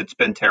restaurants, it's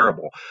been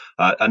terrible.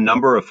 A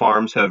number of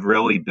farms have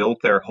really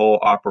built their whole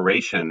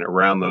operation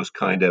around those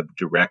kind of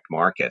direct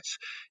markets.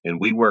 And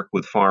we work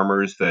with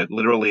farmers that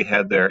literally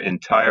had their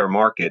entire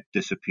market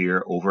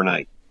disappear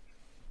overnight.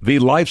 The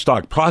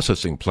livestock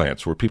processing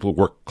plants where people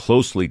work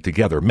closely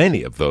together,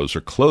 many of those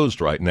are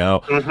closed right now.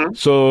 Mm-hmm.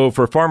 So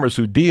for farmers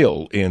who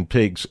deal in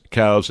pigs,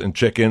 cows, and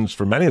chickens,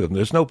 for many of them,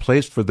 there's no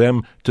place for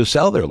them to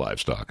sell their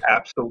livestock.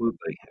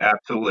 Absolutely.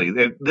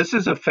 Absolutely. This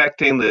is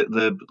affecting,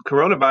 the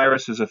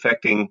coronavirus is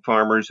affecting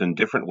farmers in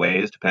different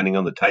ways, depending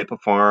on the type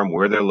of farm,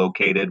 where they're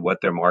located,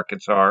 what their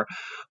markets are.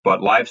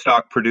 But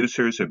livestock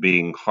producers are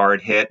being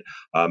hard hit.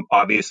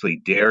 Obviously,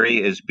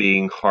 dairy is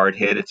being hard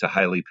hit. It's a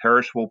highly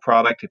perishable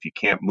product. If you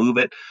can't move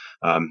it,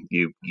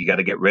 you got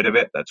to get rid of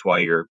it. That's why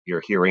you're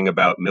hearing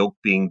about milk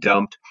being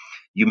dumped.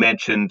 You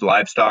mentioned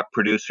livestock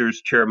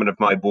producers. Chairman of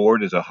my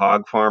board is a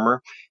hog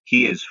farmer.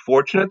 He is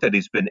fortunate that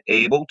he's been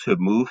able to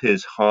move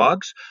his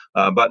hogs,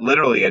 but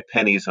literally at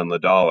pennies on the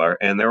dollar.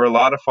 And there are a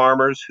lot of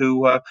farmers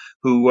who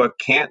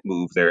can't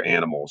move their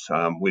animals,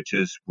 which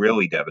is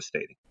really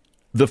devastating.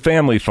 The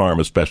family farm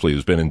especially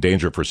has been in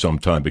danger for some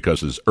time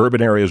because as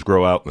urban areas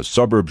grow out and the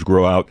suburbs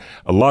grow out,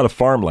 a lot of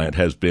farmland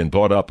has been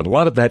bought up, and a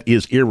lot of that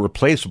is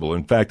irreplaceable.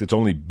 In fact, it's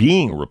only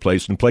being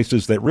replaced in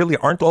places that really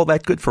aren't all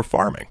that good for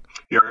farming.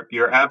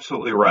 You're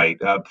absolutely right.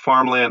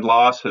 Farmland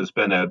loss has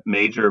been a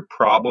major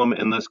problem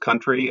in this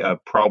country,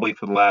 probably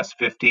for the last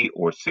 50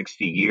 or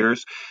 60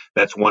 years.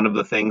 That's one of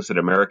the things that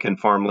American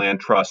Farmland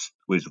Trust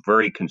was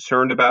very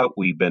concerned about.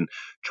 We've been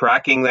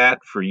tracking that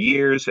for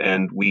years,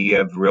 and we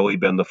have really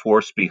been the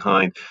force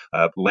behind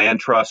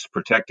land trusts,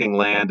 protecting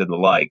land, and the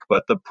like.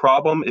 But the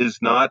problem is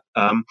not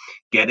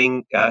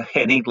getting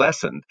any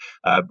lessened.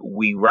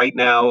 We right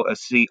now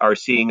are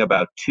seeing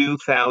about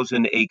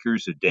 2,000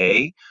 acres a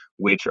day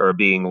which are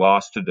being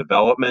lost to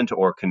development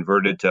or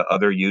converted to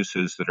other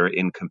uses that are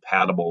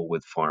incompatible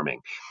with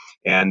farming.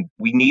 And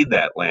we need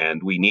that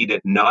land. We need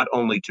it not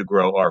only to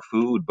grow our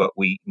food, but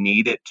we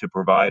need it to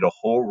provide a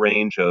whole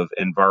range of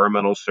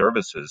environmental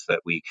services that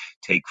we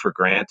take for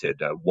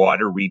granted,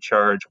 water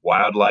recharge,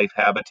 wildlife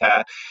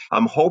habitat.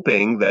 I'm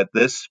hoping that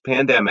this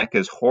pandemic,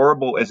 as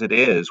horrible as it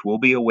is, will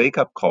be a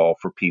wake-up call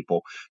for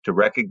people to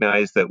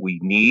recognize that we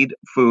need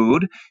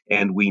food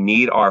and we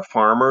need our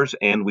farmers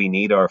and we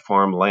need our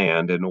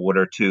farmland in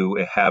order to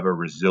have a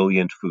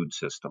resilient food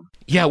system.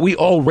 Yeah, we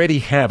already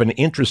have an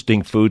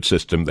interesting food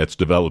system that's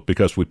developed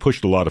because we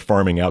pushed a lot of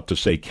farming out to,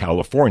 say,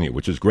 California,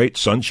 which is great,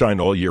 sunshine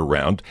all year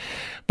round.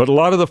 But a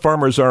lot of the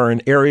farmers are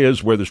in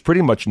areas where there's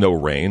pretty much no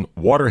rain.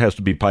 Water has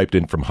to be piped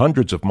in from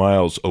hundreds of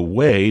miles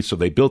away, so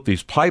they built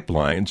these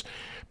pipelines,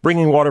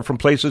 bringing water from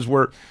places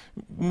where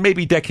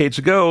maybe decades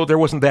ago there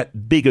wasn't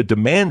that big a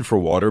demand for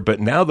water, but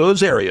now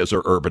those areas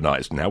are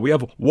urbanized. Now we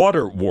have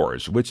water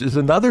wars, which is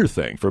another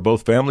thing for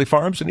both family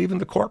farms and even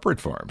the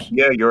corporate farms.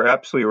 Yeah, you're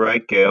absolutely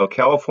right, Gail.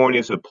 California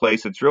is a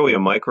place, it's really a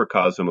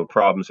microcosm of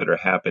problems that are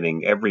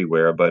happening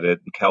everywhere, but in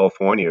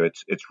California,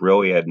 it's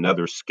really at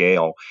another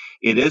scale.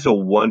 It is a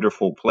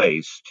wonderful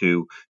place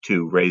to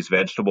raise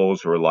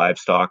vegetables or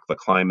livestock. The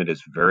climate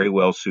is very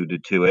well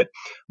suited to it,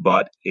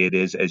 but it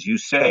is, as you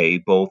say,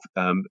 both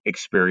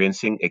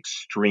experiencing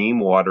extreme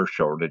water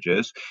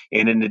shortages.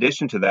 And in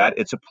addition to that,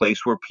 it's a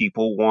place where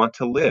people want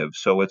to live.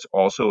 So it's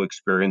also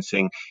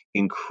experiencing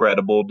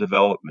incredible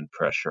development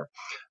pressure.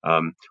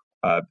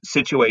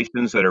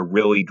 Situations that are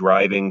really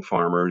driving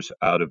farmers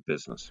out of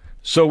business.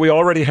 So we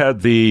already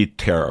had the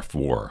tariff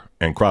war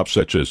and crops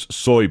such as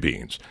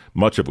soybeans,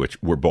 much of which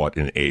were bought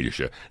in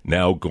Asia,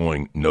 now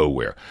going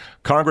nowhere.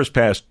 Congress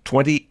passed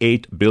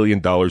 $28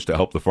 billion to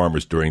help the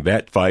farmers during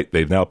that fight.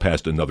 They've now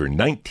passed another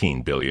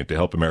 $19 billion to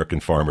help American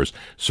farmers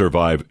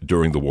survive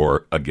during the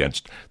war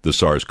against the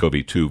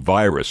SARS-CoV-2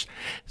 virus.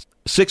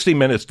 60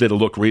 Minutes did a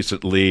look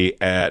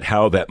recently at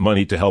how that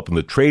money to help in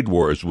the trade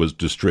wars was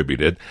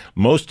distributed.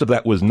 Most of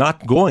that was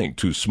not going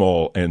to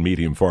small and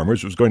medium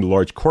farmers. It was going to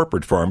large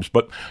corporate farms.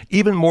 But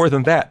even more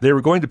than that, they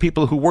were going to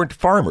people who weren't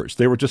farmers.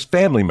 They were just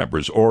family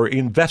members or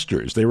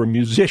investors. They were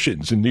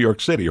musicians in New York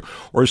City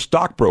or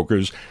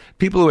stockbrokers,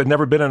 people who had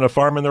never been on a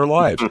farm in their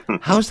lives.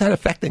 How's that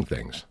affecting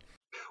things?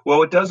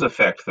 Well, it does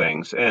affect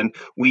things, and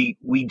we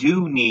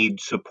do need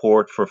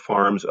support for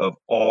farms of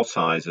all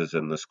sizes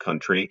in this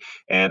country.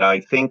 And I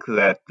think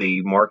that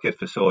the market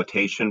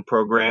facilitation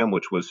program,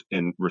 which was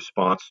in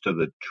response to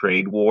the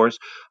trade wars,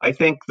 I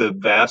think the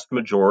vast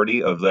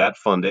majority of that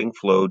funding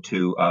flowed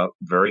to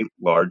very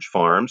large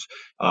farms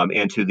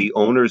and to the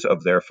owners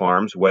of their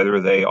farms,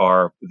 whether they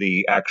are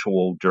the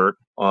actual dirt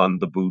on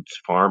the boots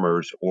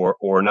farmers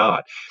or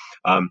not.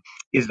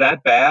 Is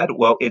that bad?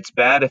 Well, it's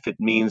bad if it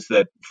means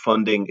that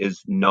funding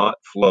is not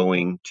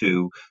flowing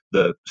to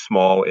the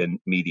small and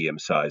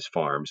medium-sized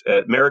farms.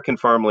 At American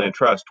Farmland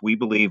Trust, we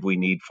believe we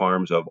need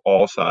farms of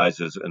all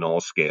sizes and all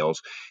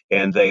scales,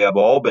 and they have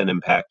all been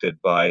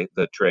impacted by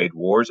the trade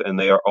wars, and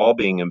they are all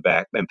being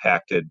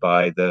impacted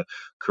by the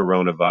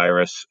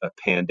coronavirus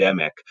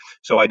pandemic.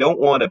 So I don't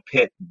want to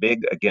pit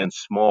big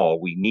against small.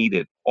 We need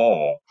it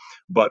all,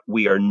 but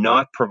we are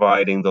not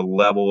providing the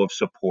level of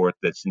support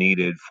that's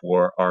needed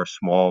for our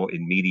small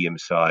and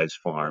medium-sized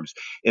farms.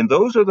 And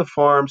those are the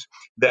farms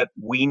that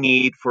we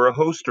need for a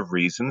host of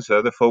reasons.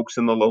 They're the folks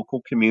in the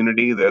local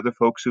community. They're the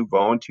folks who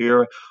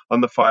volunteer on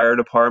the fire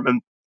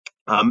department.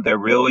 They're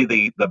really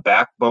the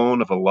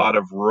backbone of a lot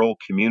of rural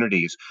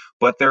communities,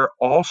 but they're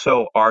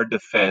also our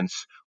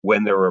defense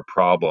when there are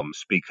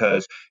problems,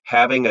 because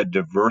having a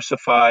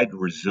diversified,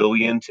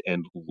 resilient,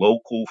 and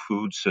local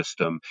food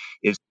system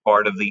is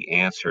part of the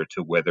answer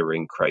to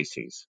weathering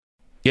crises.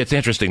 Yeah, it's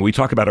interesting. We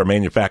talk about our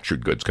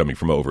manufactured goods coming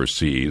from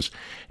overseas,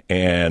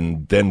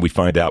 and then we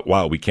find out,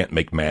 wow, we can't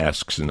make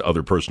masks and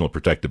other personal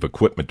protective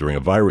equipment during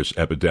a virus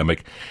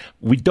epidemic.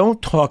 We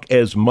don't talk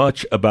as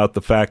much about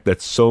the fact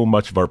that so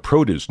much of our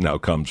produce now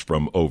comes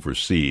from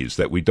overseas,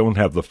 that we don't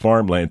have the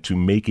farmland to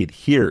make it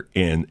here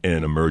in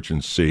an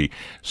emergency.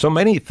 So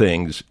many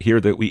things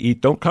here that we eat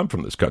don't come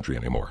from this country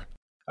anymore.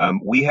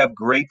 We have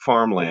great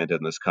farmland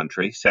in this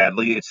country.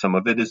 Sadly, some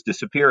of it is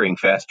disappearing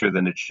faster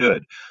than it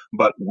should.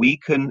 But we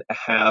can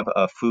have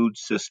a food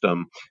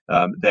system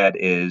that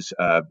is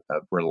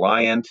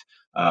reliant,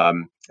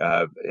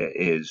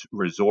 is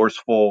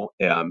resourceful,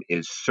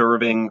 is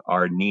serving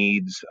our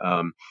needs.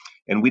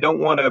 And we don't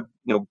want to,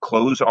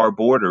 close our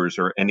borders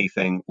or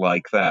anything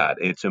like that.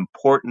 It's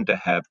important to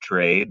have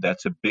trade.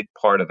 That's a big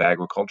part of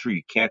agriculture.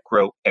 You can't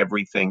grow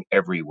everything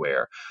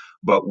everywhere.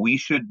 But we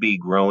should be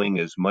growing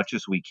as much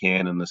as we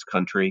can in this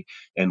country,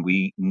 and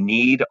we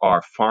need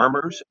our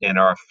farmers and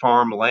our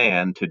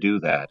farmland to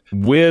do that.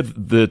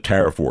 With the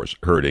tariff wars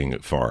hurting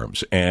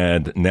farms,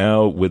 and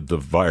now with the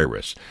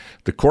virus,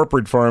 the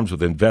corporate farms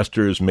with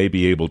investors may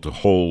be able to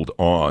hold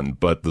on,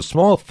 but the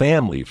small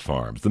family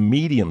farms, the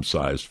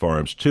medium-sized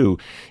farms too,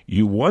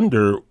 you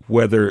wonder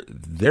whether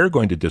they're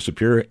going to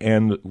disappear,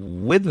 and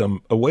with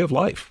them, a way of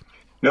life.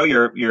 No,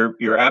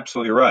 you're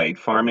absolutely right.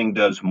 Farming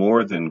does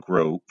more than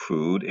grow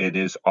food. It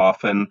is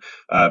often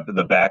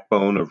the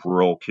backbone of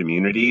rural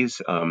communities.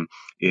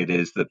 It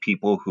is the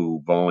people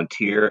who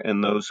volunteer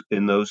in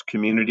those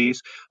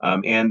communities.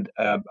 And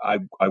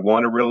I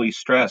want to really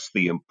stress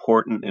the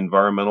important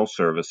environmental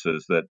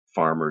services that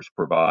farmers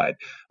provide,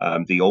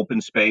 the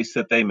open space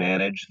that they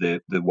manage, the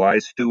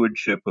wise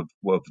stewardship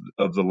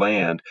of the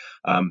land.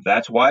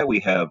 That's why we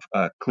have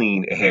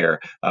clean air.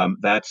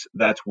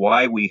 That's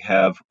why we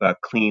have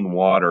clean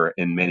water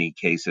in many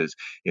cases.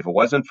 If it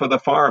wasn't for the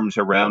farms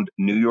around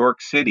New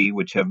York City,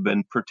 which have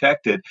been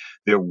protected,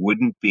 there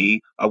wouldn't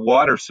be a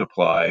water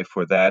supply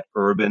for that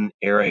urban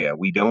area.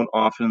 We don't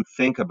often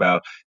think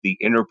about the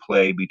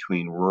interplay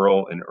between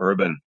rural and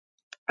urban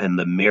and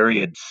the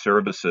myriad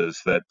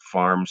services that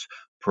farms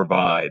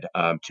provide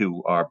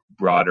to our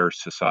broader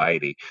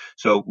society.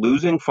 So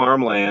losing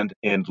farmland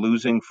and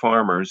losing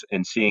farmers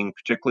and seeing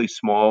particularly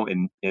small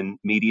and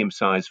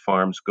medium-sized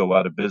farms go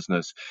out of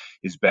business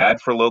is bad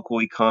for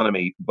local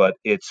economy, but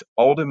it's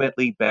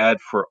ultimately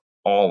bad for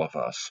all of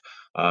us.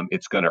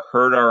 It's going to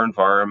hurt our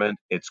environment,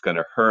 it's going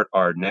to hurt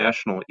our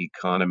national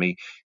economy,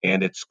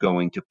 and it's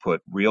going to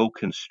put real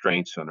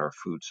constraints on our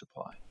food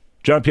supply.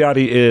 John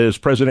Piatti is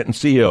president and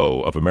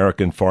CEO of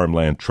American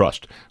Farmland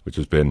Trust, which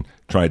has been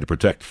trying to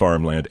protect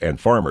farmland and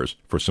farmers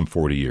for some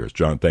 40 years.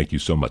 John, thank you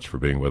so much for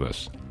being with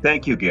us.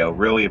 Thank you, Gail.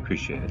 Really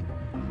appreciate it.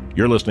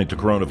 You're listening to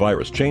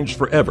Coronavirus Changed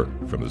Forever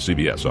from the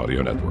CBS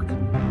Audio Network.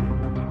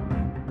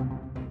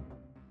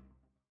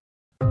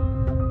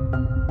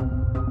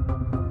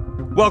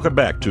 Welcome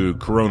back to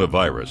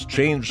Coronavirus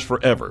Changed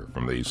Forever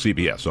from the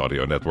CBS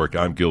Audio Network.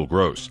 I'm Gil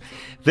Gross.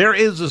 There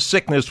is a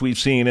sickness we've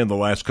seen in the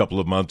last couple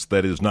of months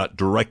that is not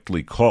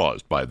directly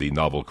caused by the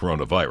novel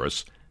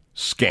coronavirus: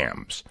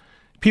 scams.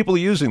 People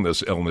using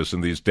this illness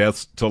and these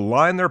deaths to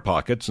line their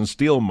pockets and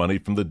steal money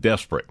from the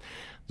desperate.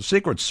 The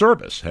Secret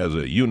Service has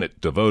a unit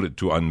devoted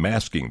to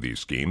unmasking these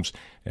schemes,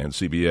 and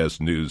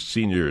CBS News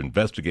senior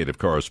investigative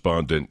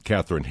correspondent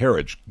Catherine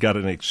Herridge got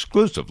an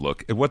exclusive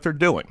look at what they're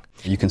doing.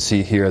 You can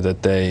see here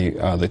that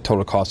the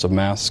total cost of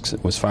masks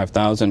was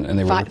 $5,000, and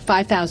they were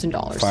 $5,000.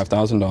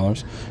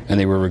 $5,000, and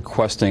they were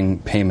requesting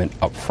payment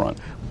up front.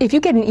 If you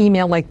get an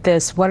email like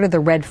this, what are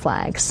the red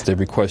flags? They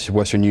request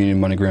Western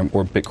Union, MoneyGram,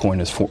 or Bitcoin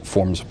as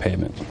forms of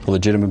payment. A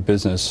legitimate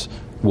business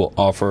will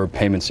offer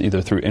payments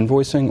either through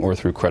invoicing or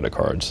through credit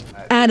cards.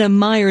 Adam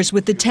Myers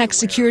with the tech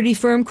security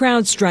firm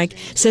CrowdStrike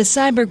says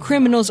cyber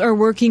criminals are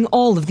working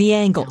all of the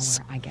angles.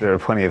 There are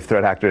plenty of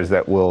threat actors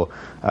that will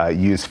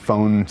use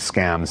phone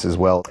scams as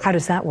well. How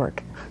does that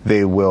work?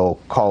 They will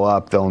call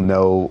up, they'll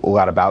know a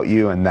lot about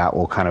you, and that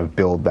will kind of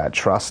build that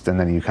trust, and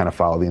then you kind of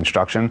follow the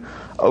instruction.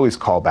 Always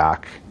call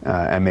back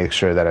and make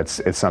sure that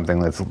it's something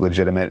that's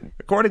legitimate.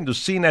 According to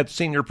CNET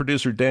senior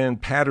producer Dan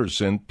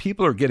Patterson,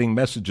 people are getting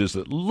messages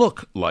that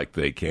look like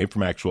they came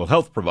from actual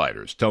health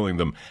providers, telling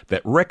them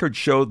that records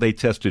show they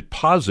tested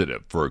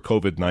positive for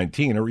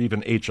COVID-19 or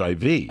even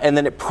HIV. And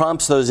then it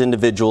prompts those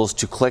individuals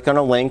to click on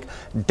a link,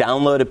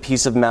 download a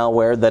piece of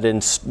malware that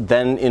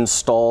then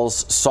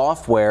installs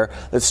software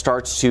that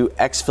starts to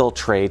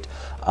exfiltrate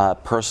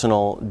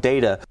personal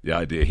data. The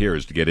idea here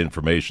is to get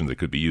information that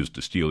could be used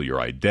to steal your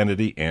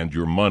identity and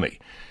your money.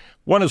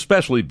 One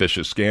especially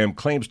vicious scam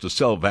claims to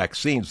sell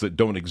vaccines that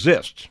don't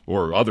exist,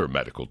 or other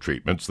medical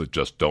treatments that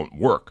just don't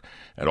work,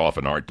 and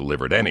often aren't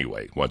delivered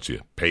anyway once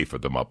you pay for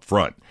them up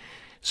front.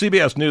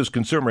 CBS News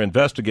consumer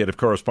investigative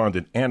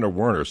correspondent Anna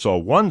Werner saw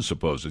one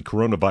supposed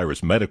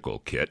coronavirus medical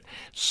kit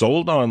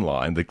sold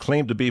online that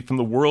claimed to be from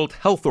the World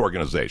Health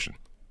Organization.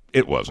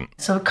 It wasn't.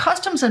 So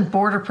Customs and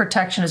Border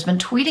Protection has been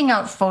tweeting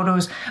out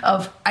photos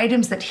of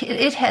items that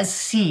it has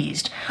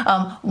seized.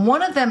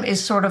 One of them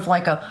is sort of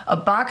like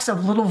a box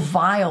of little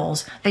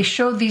vials. They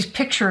showed these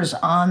pictures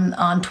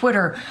on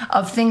Twitter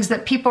of things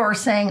that people are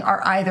saying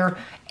are either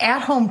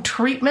at-home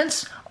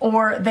treatments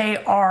or they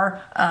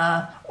are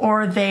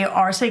or they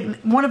are saying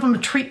one of them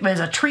is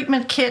a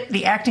treatment kit.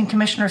 The acting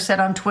commissioner said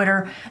on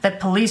Twitter that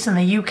police in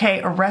the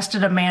UK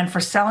arrested a man for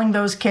selling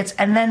those kits.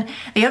 And then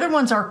the other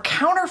ones are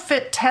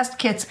counterfeit test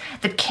kits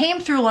that came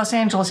through Los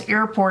Angeles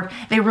airport.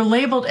 They were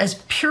labeled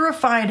as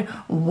purified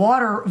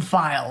water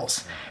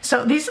vials.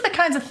 So these are the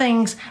kinds of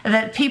things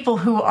that people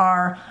who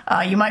are,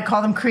 you might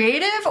call them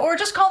creative or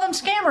just call them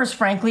scammers,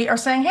 frankly, are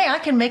saying, hey, I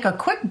can make a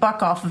quick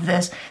buck off of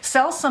this,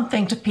 sell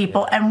something to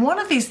people. And one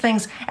of these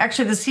things,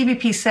 actually, the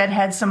CBP said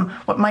had some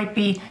what might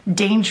be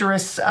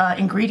dangerous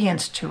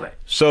ingredients to it.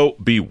 So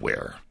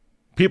beware.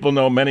 People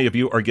know many of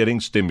you are getting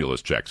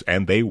stimulus checks,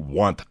 and they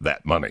want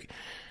that money.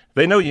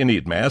 They know you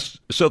need masks,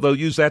 so they'll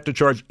use that to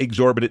charge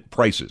exorbitant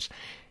prices.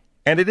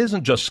 And it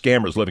isn't just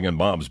scammers living in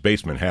mom's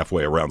basement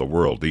halfway around the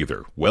world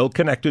either.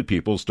 Well-connected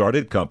people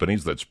started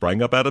companies that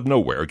sprang up out of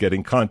nowhere,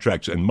 getting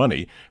contracts and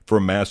money for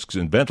masks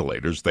and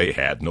ventilators they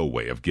had no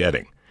way of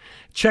getting.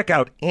 Check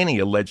out any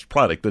alleged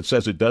product that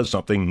says it does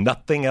something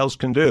nothing else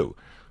can do.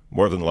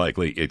 More than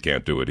likely, it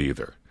can't do it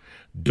either.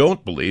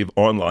 Don't believe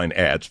online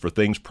ads for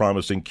things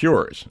promising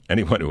cures.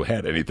 Anyone who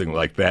had anything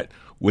like that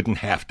wouldn't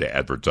have to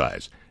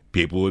advertise.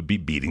 People would be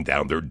beating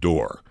down their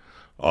door.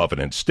 Often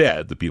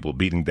instead, the people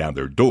beating down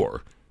their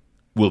door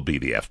will be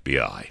the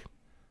FBI.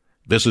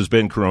 This has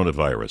been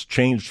Coronavirus,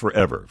 Changed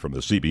Forever from the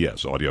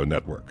CBS Audio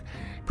Network.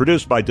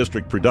 Produced by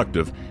District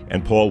Productive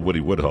and Paul Woody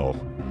Woodhull,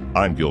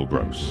 I'm Gil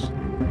Gross.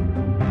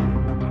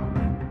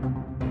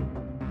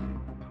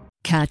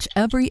 Catch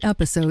every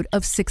episode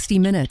of 60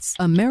 Minutes,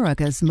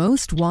 America's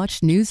most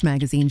watched news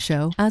magazine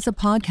show, as a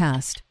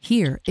podcast.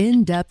 Hear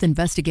in-depth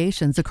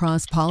investigations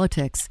across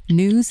politics,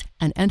 news,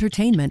 and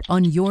entertainment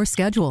on your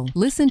schedule.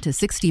 Listen to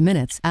 60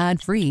 Minutes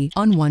ad-free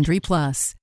on Wondery Plus.